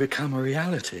actually become a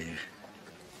reality.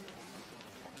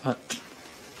 But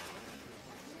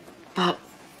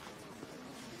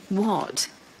what?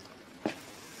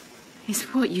 It's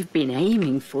what you've been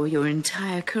aiming for your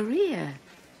entire career.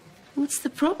 What's the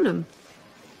problem?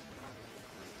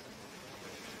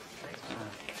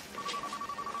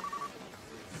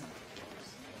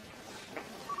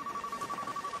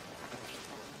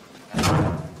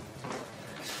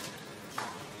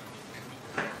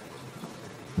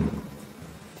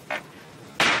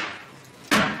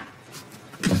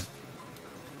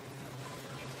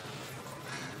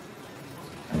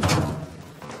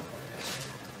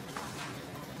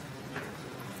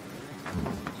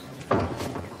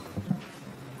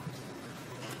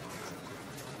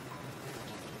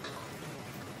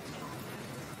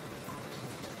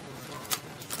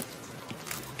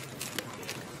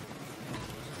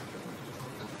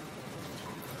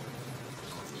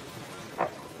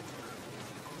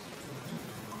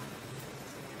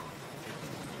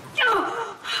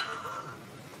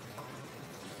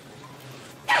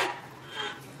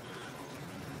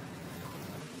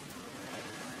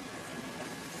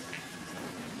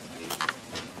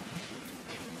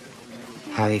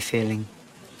 How are you feeling?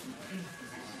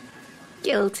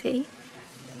 Guilty.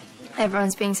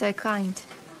 Everyone's being so kind.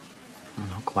 Well,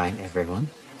 not quite everyone.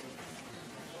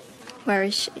 Where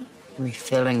is she?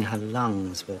 Refilling her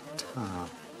lungs with tar.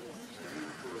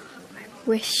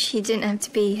 Wish she didn't have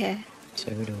to be here. So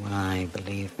do I,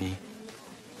 believe me.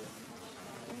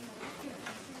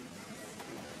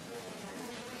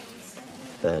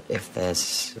 But if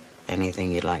there's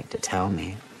anything you'd like to tell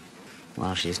me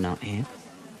while she's not here.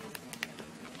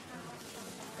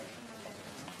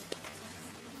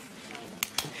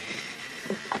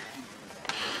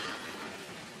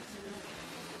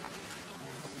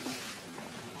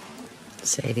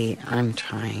 Sadie, I'm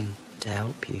trying to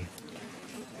help you.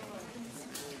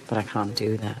 But I can't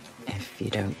do that if you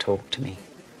don't talk to me.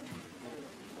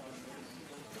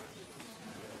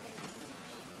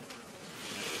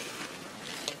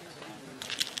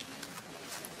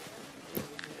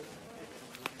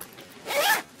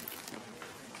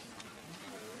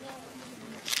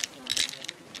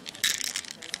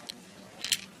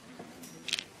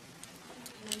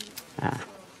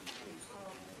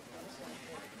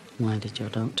 Why did your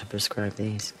doctor prescribe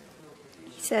these?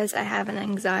 He says I have an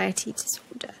anxiety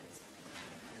disorder.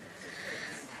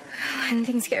 When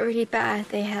things get really bad,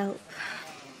 they help.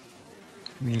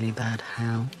 Really bad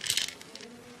how?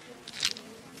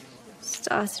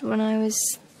 Started when I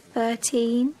was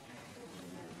 13.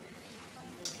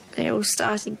 They all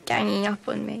started ganging up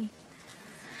on me.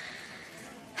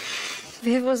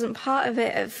 Viv wasn't part of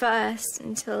it at first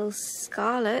until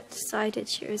Scarlett decided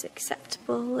she was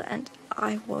acceptable and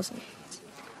I wasn't.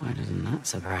 Why doesn't that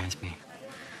surprise me?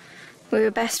 We were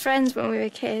best friends when we were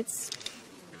kids.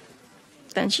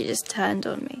 Then she just turned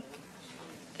on me.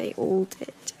 They all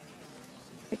did.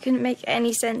 I couldn't make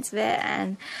any sense of it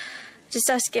and just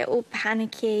started to get all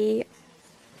panicky.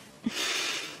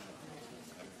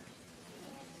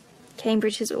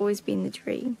 Cambridge has always been the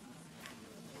dream.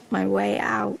 My way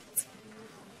out.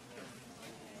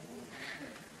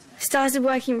 I started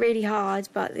working really hard,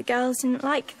 but the girls didn't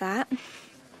like that.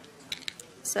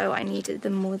 So I needed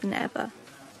them more than ever.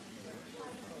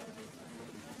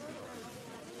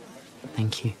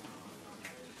 Thank you.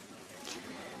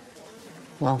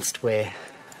 Whilst we're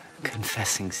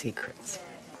confessing secrets,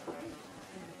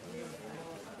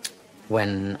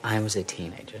 when I was a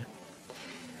teenager,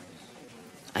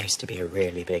 I used to be a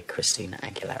really big Christina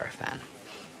Aguilera fan.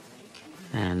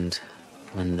 And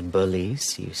when the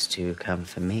bullies used to come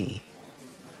for me,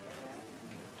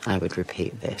 I would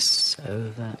repeat this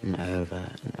over and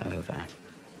over and over.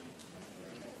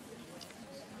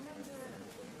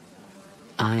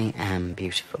 I am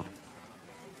beautiful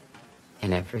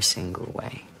in every single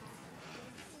way.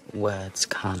 Words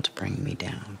can't bring me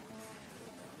down.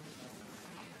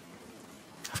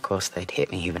 Of course, they'd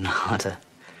hit me even harder.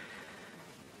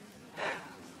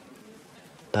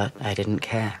 But I didn't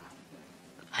care.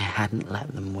 I hadn't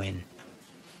let them win.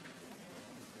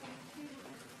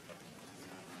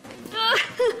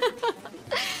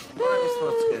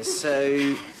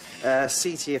 So,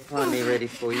 CT are finally ready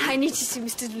for you. I need to see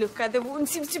Mr. DeLuca. The wound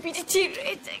seems to be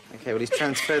deteriorating. Okay, well, he's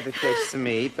transferred the case to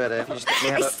me, but just let me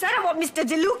have I said I want Mr.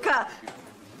 DeLuca.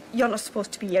 You're not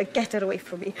supposed to be here. Get her away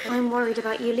from me. I'm worried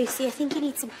about you, Lucy. I think you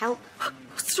need some help.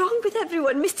 What's wrong with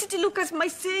everyone? Mr. DeLuca's my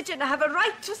surgeon. I have a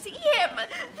right to see him.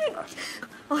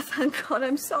 Oh, thank God.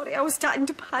 I'm sorry. I was starting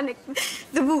to panic.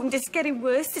 The wound is getting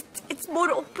worse. It's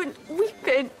more open,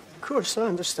 weeping. Of course, I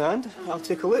understand. I'll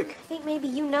take a look. I think maybe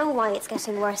you know why it's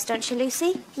getting worse, don't you,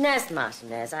 Lucy? Nurse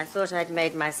Martinez, I thought I'd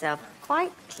made myself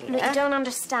quite clear. Look, you don't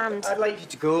understand. I'd like you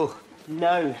to go.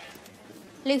 Now.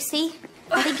 Lucy,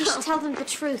 I think you should tell them the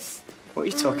truth. What are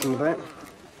you talking about?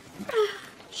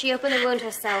 She opened the wound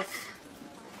herself.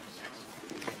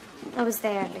 I was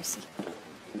there, Lucy.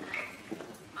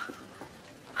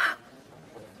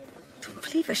 Don't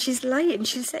believe her. She's lying.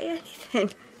 She'll say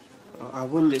anything. A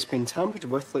wound that's been tampered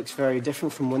with looks very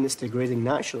different from one that's degrading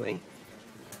naturally.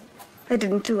 I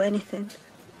didn't do anything.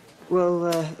 Well,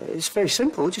 it's very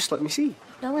simple. Just let me see.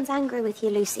 No one's angry with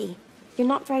you, Lucy. You're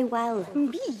not very well.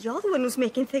 Me? You're the one who's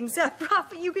making things up.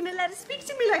 Raph, are you going to let her speak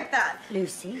to me like that?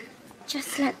 Lucy,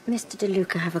 just let Mr.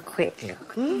 DeLuca have a quick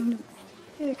look.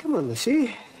 Yeah, come on,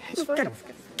 Lucy. It's fine.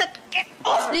 Get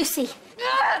off! Lucy!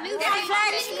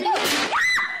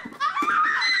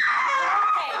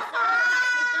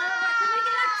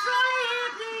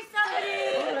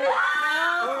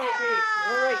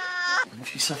 If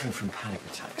she's suffering from panic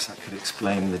attacks, that could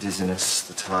explain the dizziness,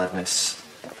 the tiredness,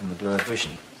 and the blurred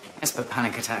vision. Yes, but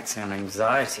panic attacks and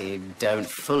anxiety don't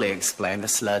fully explain the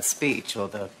slurred speech or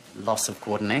the loss of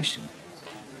coordination.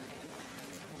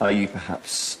 Are you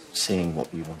perhaps seeing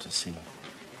what you want to see?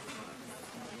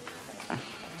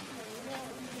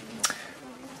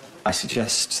 I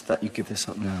suggest that you give this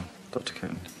up now, Dr.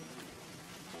 Copeland.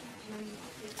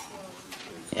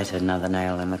 Yet another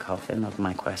nail in the coffin of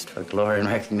my quest for glory and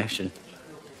recognition.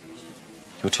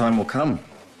 Your time will come.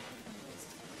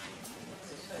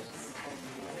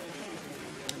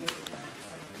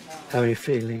 How are you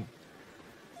feeling?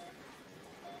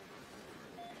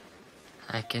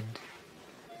 I can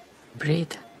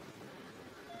breathe.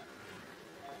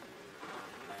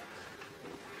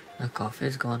 The cough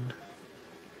is gone.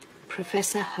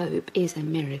 Professor Hope is a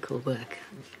miracle worker.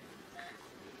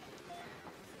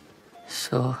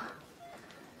 So,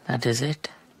 that is it.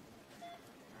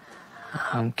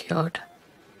 I'm cured.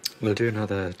 We'll do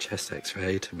another chest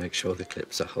x-ray to make sure the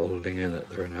clips are holding and that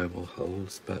there are no more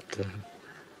holes, but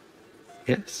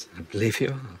yes, I believe you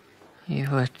are. You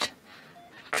were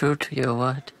true to your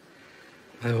word.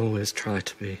 I always try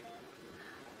to be.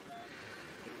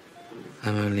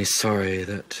 I'm only sorry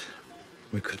that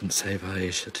we couldn't save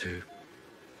Aisha too.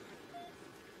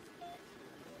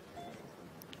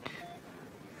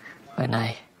 When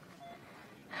I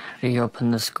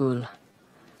reopen the school,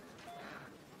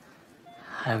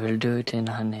 I will do it in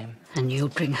her name. And you'll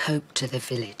bring hope to the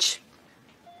village,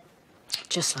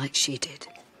 just like she did.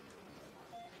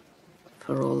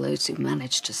 For all those who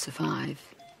managed to survive.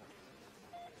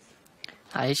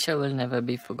 Aisha will never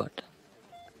be forgotten.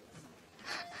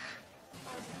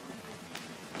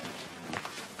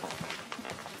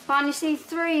 Finally see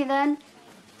 3 then.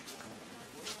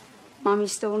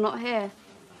 Mummy's still not here.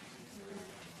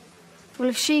 Well,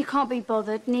 if she can't be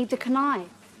bothered, neither can I.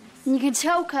 And you can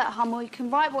tell Kurt Hummel he can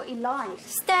write what he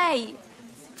likes. Stay.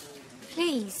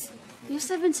 Please. You're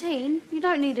 17. You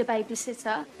don't need a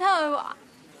babysitter. No.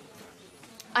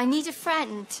 I need a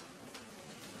friend.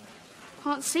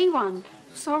 Can't see one.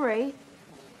 Sorry.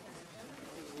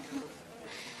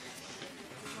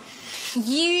 You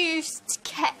used to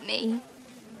get me.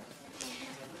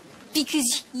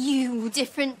 Because you were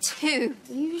different too.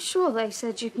 Are you sure they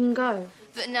said you can go?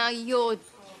 But now you're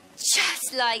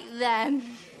just like them.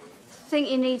 I think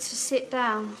you need to sit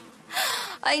down.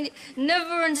 I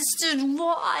never understood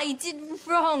what I did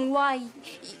wrong, why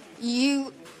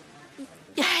you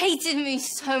hated me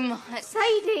so much.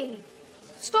 Sadie,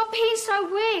 stop being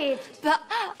so weird. But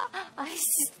I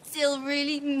still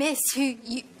really miss who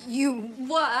you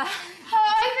were.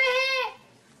 Over here!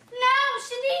 Now,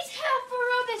 she needs help for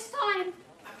her this time.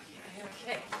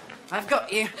 Okay. I've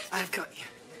got you.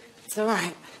 It's all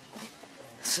right.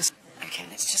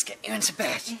 Let's just get you into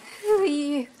bed. Who are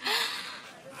you?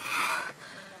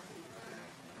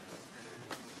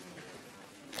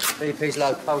 BP's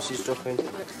low, pulse is dropping.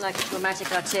 Looks like a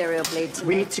traumatic arterial bleed to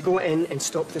We me. need to go in and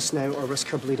stop this now or risk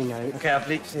her bleeding out. Okay, I'll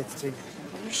bleed safety.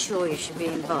 Are you sure you should be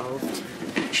involved?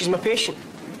 She's my patient.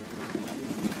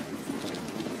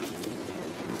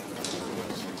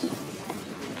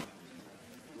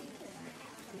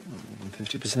 Mm,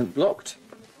 50% blocked.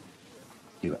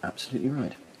 You were absolutely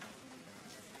right.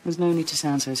 There's no need to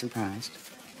sound so surprised.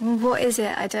 What is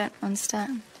it? I don't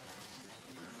understand.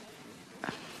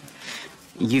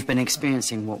 You've been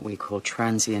experiencing what we call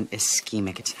transient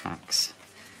ischemic attacks.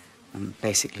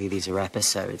 Basically, these are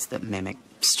episodes that mimic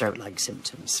stroke-like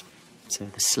symptoms. So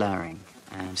the slurring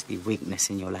and the weakness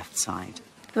in your left side.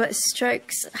 But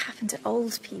strokes happen to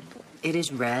old people. It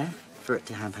is rare for it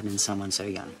to happen in someone so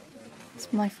young.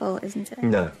 It's my fault, isn't it?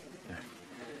 No.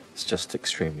 It's just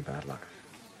extremely bad luck.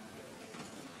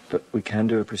 But we can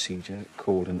do a procedure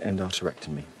called an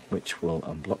endarterectomy, which will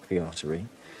unblock the artery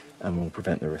and will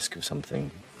prevent the risk of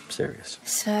something serious.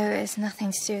 So it's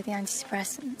nothing to do with the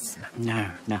antidepressants?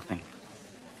 No, nothing.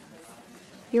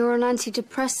 You're on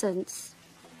antidepressants.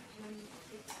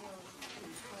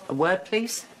 A word,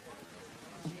 please?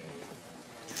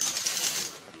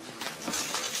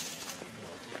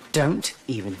 Don't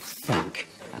even think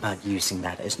about using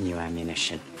that as new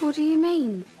ammunition. What do you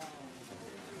mean?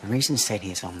 The reason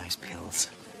Sadie is on those pills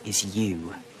is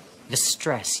you. The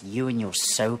stress you and your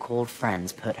so-called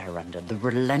friends put her under, the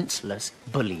relentless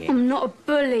bullying. I'm not a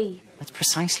bully. That's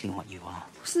precisely what you are.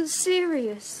 I wasn't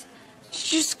serious.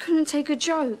 She just couldn't take a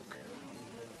joke.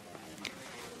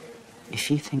 If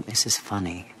you think this is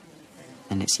funny,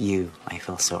 then it's you I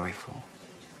feel sorry for,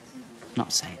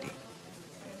 not Sadie.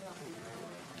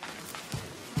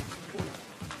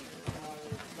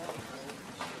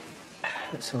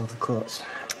 That's all the clots.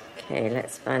 Okay,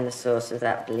 let's find the source of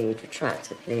that bleed.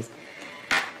 Retractor, please.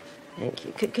 Thank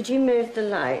you. Could you move the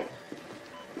light?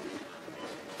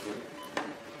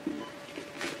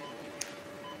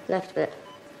 Left bit.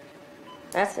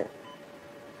 That's it.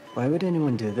 Why would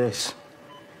anyone do this?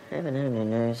 Heaven only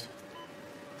knows.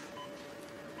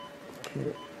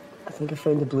 Okay, I think I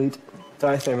found the bleed.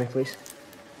 Diathermy, please.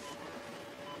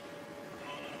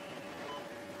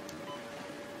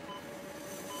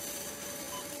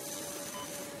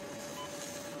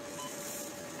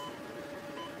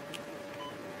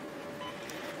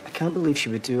 can't believe she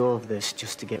would do all of this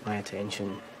just to get my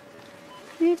attention.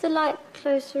 Move the light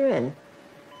closer in.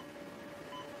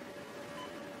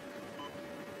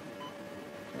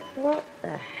 What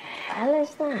the hell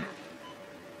is that?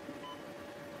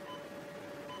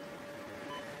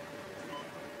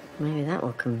 Maybe that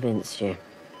will convince you.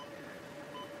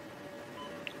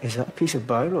 Is that a piece of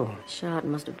biro? Shard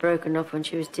must have broken off when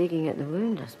she was digging at the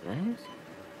wound, I suppose.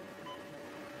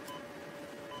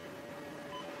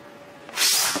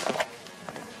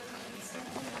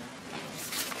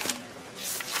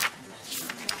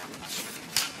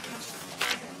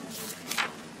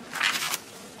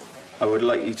 I would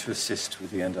like you to assist with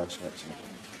the endarterectomy.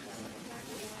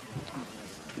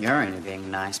 You're only being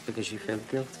nice because you feel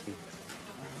guilty.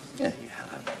 Yeah, you had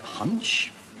a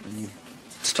hunch and you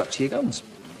stuck to your guns.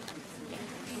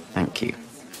 Thank you.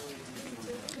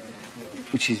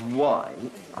 Which is why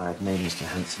I've made Mr.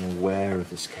 Hanssen aware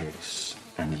of this case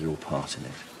and your part in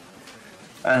it.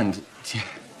 And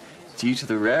due to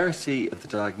the rarity of the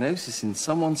diagnosis in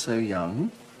someone so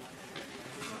young,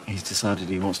 he's decided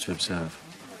he wants to observe.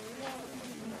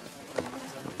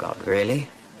 Oh, God, really?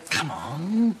 Come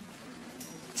on.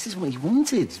 This is what he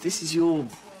wanted. This is your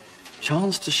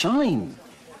chance to shine.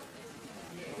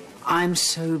 I'm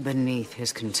so beneath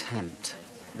his contempt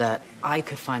that I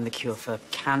could find the cure for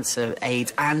cancer,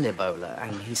 AIDS, and Ebola,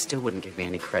 and he still wouldn't give me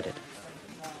any credit.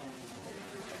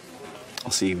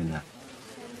 I'll see you in there.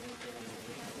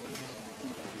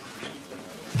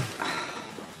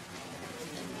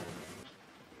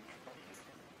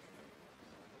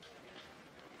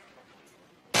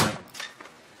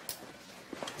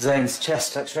 Zane's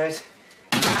chest x-rays.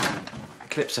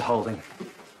 Clips are holding.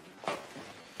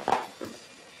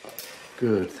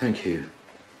 Good, thank you.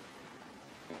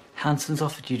 Hanssen's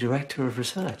offered you director of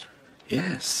research.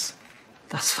 Yes.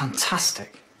 That's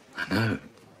fantastic. I know.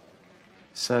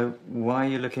 So, why are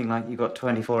you looking like you got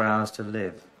 24 hours to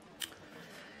live?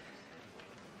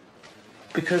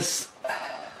 Because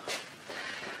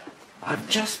I've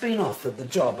just been offered the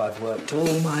job I've worked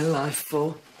all my life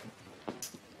for.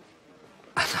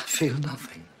 And I feel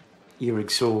nothing. You're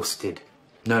exhausted.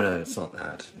 No, it's not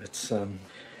that. It's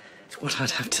what I'd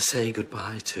have to say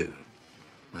goodbye to.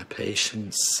 My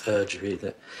patients, surgery,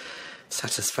 the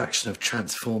satisfaction of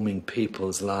transforming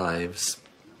people's lives.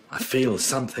 I feel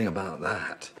something about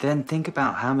that. Then think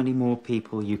about how many more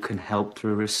people you can help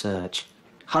through research.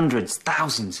 Hundreds,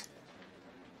 thousands.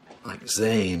 Like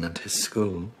Zane and his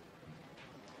school.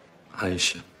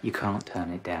 Aisha. You can't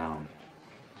turn it down.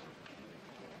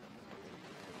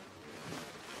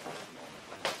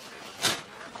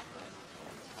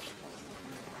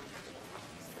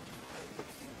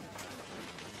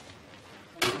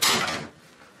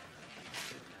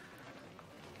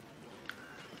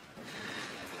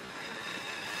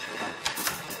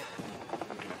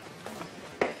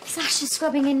 Sash is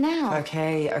scrubbing in now.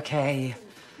 Okay.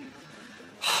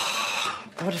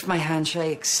 What if my hand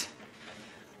shakes?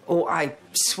 Or I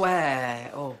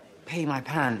swear, or pee my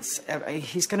pants?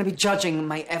 He's going to be judging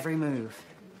my every move.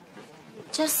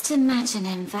 Just imagine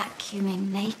him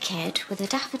vacuuming naked with a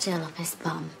daffodil up his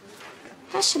bum.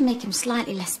 That should make him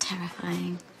slightly less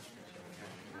terrifying.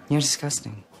 You're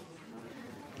disgusting.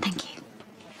 Thank you.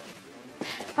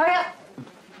 Hurry up!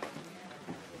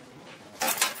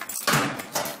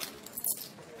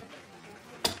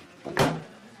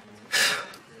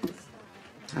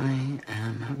 I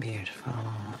am beautiful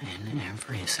in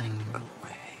every single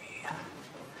way.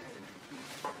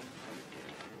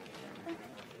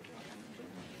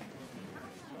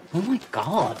 Oh my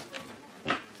God.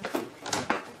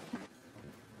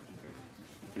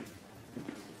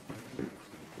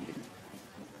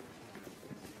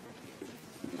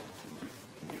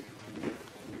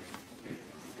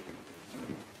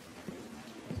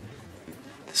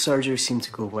 The surgery seemed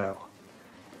to go well.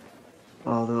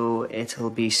 Although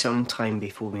it'll be some time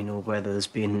before we know whether there's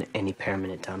been any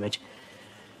permanent damage.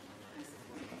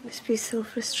 It must be so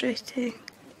frustrating.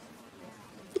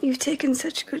 You've taken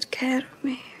such good care of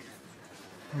me.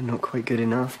 Not quite good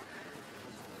enough.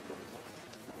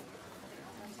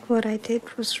 What I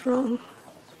did was wrong.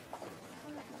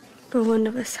 But one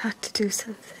of us had to do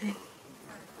something.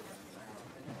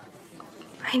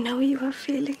 I know you have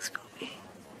feelings for me.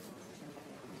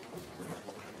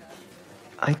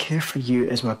 I care for you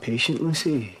as my patient,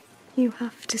 Lucy. You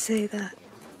have to say that.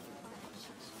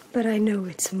 But I know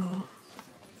it's more.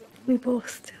 We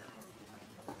both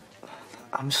do.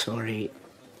 I'm sorry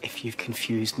if you've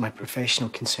confused my professional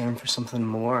concern for something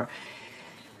more.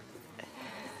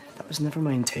 That was never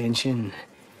my intention.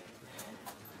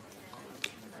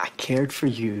 I cared for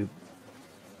you,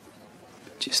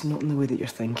 but just not in the way that you're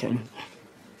thinking.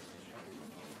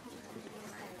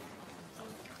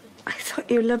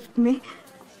 you loved me.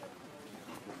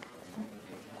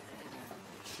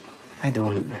 I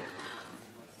don't.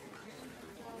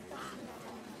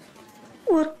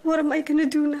 What am I gonna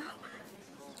do now?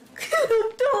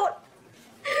 Don't.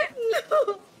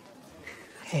 No.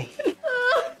 Hey.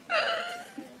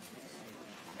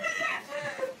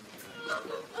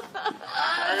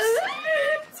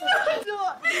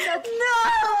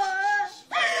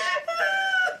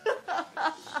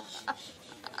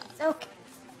 It's okay.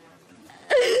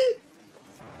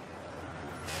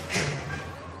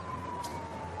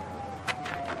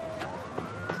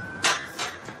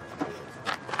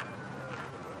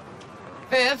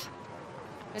 Viv,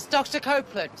 it's Dr.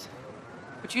 Copeland.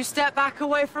 Would you step back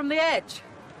away from the edge?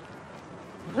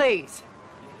 Please.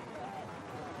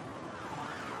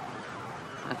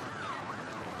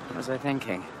 What was I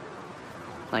thinking?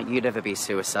 Like you'd ever be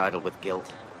suicidal with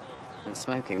guilt. And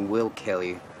smoking will kill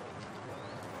you.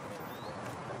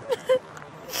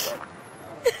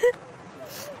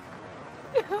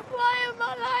 Why am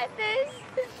I like this?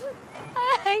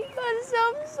 I hate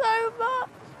myself so much.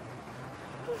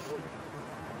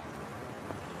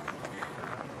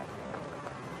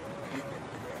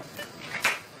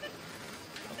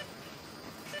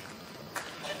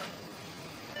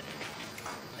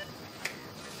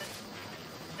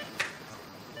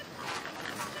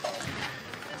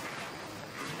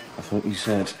 I thought you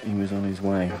said he was on his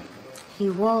way. He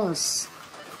was.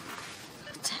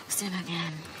 Text him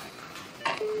again.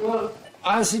 Well,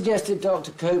 I suggested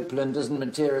Dr. Copeland doesn't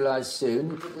materialise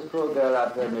soon. Put this poor girl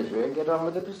out of her misery and get on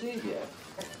with the procedure.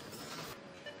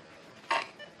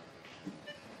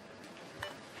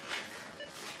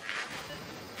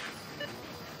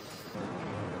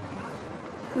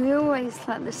 We always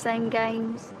like the same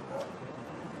games,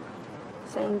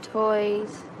 same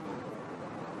toys.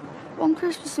 One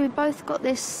Christmas we both got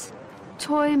this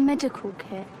toy medical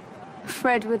kit,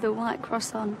 Fred with a white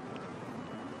cross on.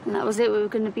 And that was it, we were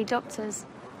going to be doctors.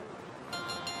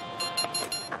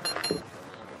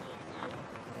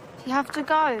 You have to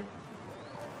go.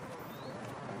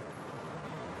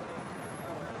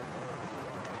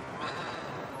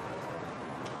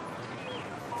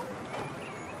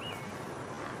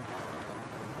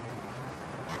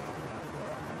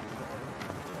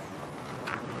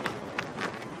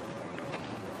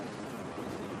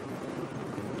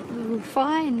 We were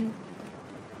fine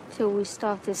till we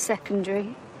started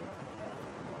secondary.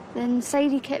 Then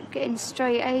Sadie kept getting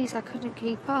straight A's. I couldn't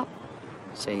keep up.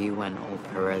 So you went all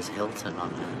Perez Hilton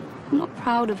on her. I'm not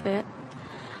proud of it.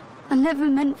 I never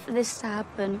meant for this to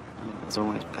happen. There's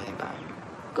always payback.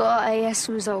 Got AS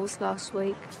results last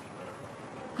week.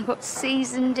 I got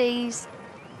C's and D's.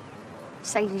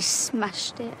 Sadie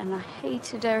smashed it and I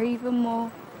hated her even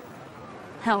more.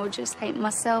 Now I just hate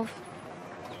myself.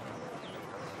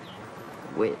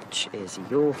 Which is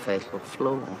your fatal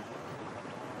flaw.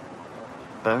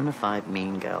 Bona fide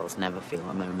mean girls never feel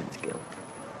a moment's guilt.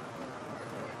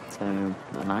 So,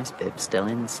 the nice bib's still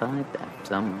inside there,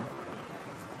 somewhere.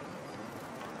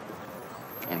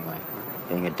 Anyway,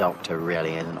 being a doctor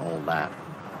really isn't all that.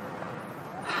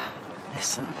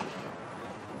 Listen,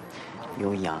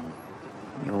 you're young,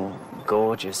 you're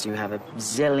gorgeous, you have a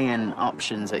zillion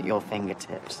options at your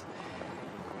fingertips.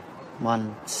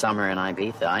 One summer in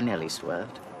Ibiza, I nearly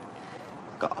swerved.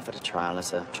 Got offered a trial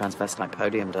as a transvestite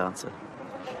podium dancer.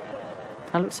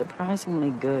 I looked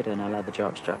surprisingly good in a leather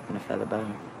jockstrap and a feather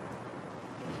boa.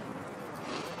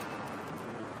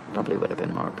 Probably would have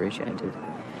been more appreciated.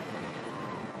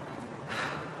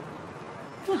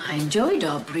 Well, I enjoyed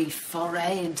our brief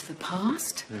foray into the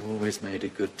past. We've always made a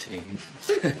good team.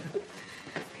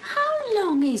 How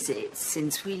long is it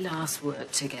since we last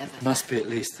worked together? Must be at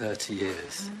least 30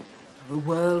 years. The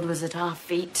world was at our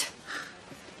feet.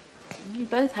 We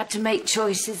both had to make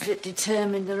choices that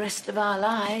determined the rest of our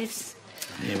lives.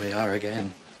 Here we are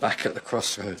again, back at the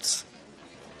crossroads.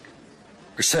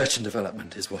 Research and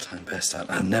development is what I'm best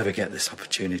at. I'll never get this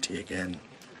opportunity again.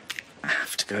 I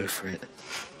have to go for it.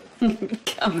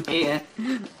 Come here.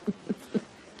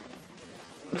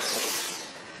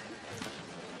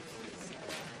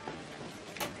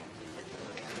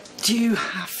 Do you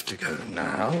have to go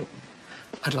now?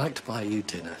 I'd like to buy you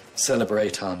dinner.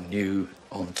 Celebrate our new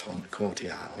Entente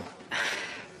Cordiale.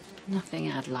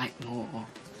 Nothing I'd like more,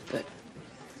 but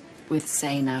with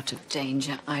Zane out of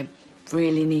danger, I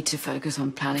really need to focus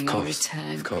on planning our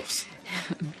return. Of course.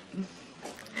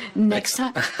 Next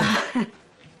time.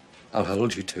 I'll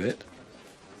hold you to it.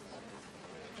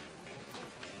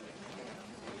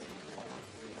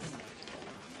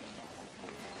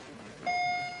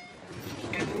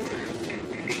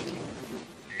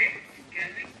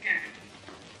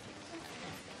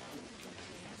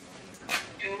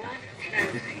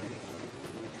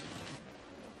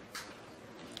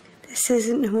 This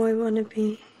isn't who I want to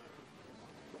be.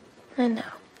 I know.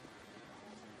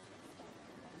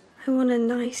 I want a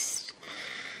nice,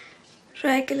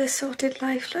 regular, sorted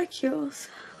life like yours,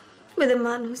 with a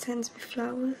man who sends me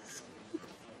flowers.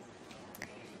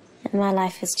 And my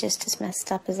life is just as messed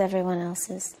up as everyone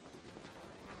else's.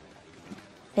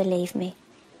 Believe me.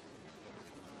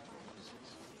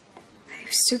 I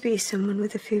used to be someone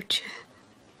with a future.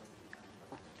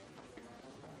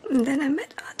 And then I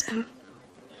met Adam.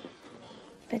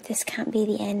 But this can't be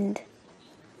the end.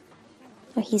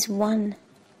 Or he's won.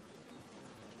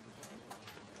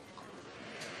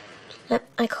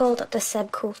 I called up the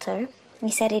Seb Coulter. He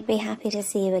said he'd be happy to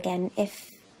see you again,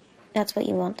 if that's what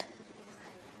you want.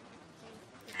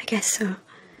 I guess so.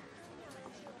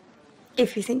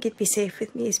 If you think it'd be safe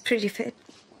with me, he's pretty fit.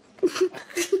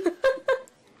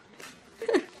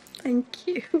 Thank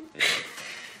you.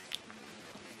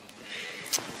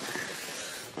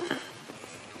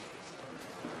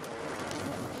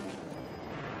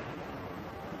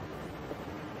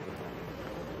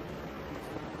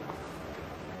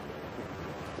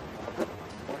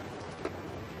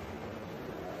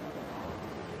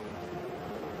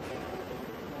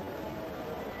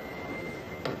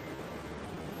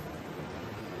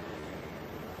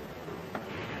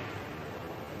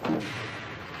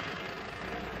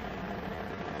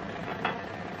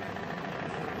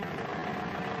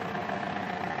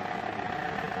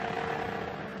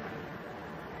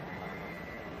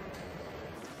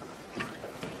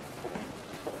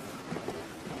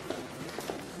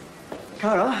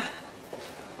 Cara?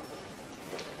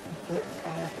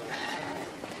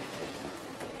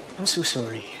 I'm so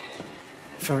sorry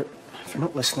for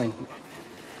not listening,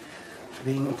 for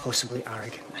being impossibly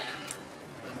arrogant.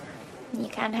 You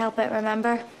can't help it,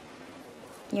 remember?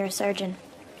 You're a surgeon.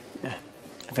 Yeah,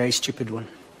 a very stupid one.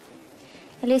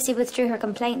 Lucy withdrew her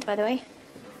complaint, by the way.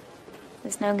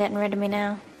 There's no getting rid of me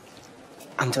now.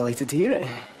 I'm delighted to hear it.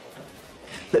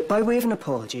 Look, by way of an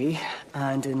apology,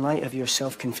 and in light of your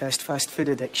self-confessed fast food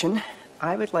addiction,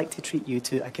 I would like to treat you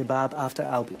to a kebab after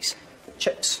Albi's.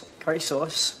 Chips, curry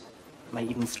sauce, might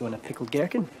even throw in a pickled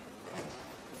gherkin.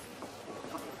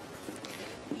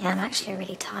 Yeah, I'm actually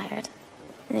really tired.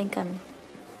 I think I'm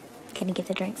gonna give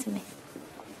the drinks a me.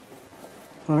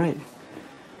 All right.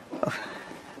 Well,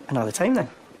 another time then.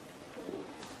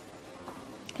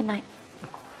 Good night.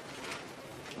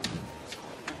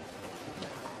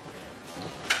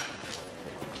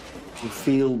 You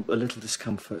feel a little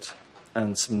discomfort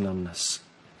and some numbness,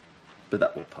 but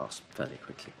that will pass fairly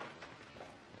quickly.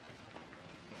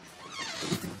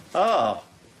 Ah,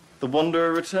 the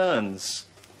Wanderer returns.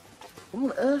 What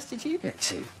on earth did you get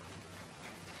to?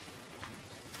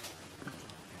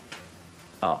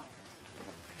 Ah.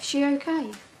 Is she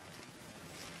okay?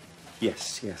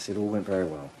 Yes, it all went very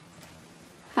well.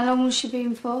 How long was she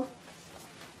been for?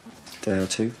 Day or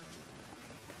two.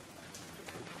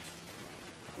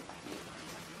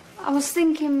 I was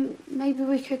thinking maybe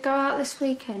we could go out this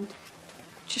weekend.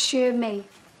 Just you and me.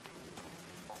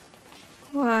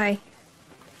 Why?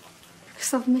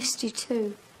 Because I've missed you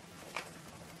too.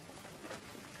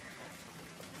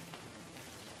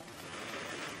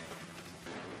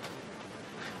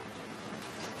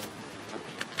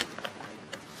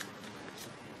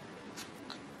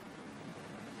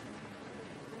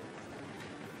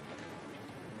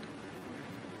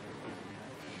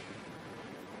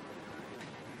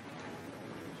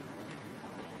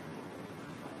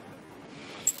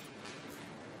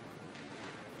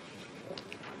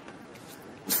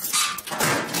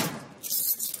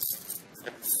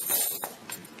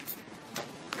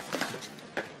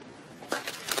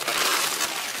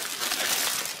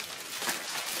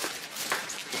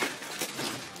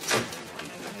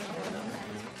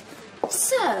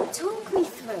 So, talk me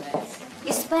through it.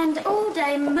 You spend all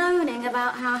day moaning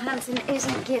about how Hanssen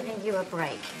isn't giving you a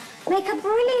break. Make a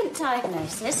brilliant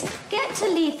diagnosis, get to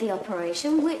leave the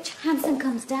operation, which Hanssen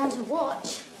comes down to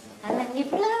watch, and then you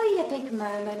blow your big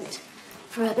moment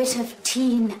for a bit of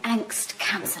teen angst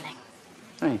counselling.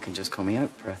 Oh, you can just call me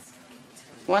Oprah.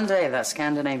 One day that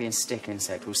Scandinavian stick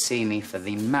insect will see me for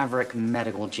the maverick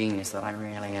medical genius that I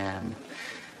really am.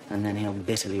 And then he'll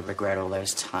bitterly regret all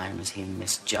those times he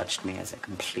misjudged me as a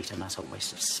complete and utter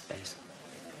waste of space.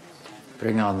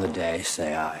 Bring on the day,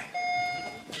 say I.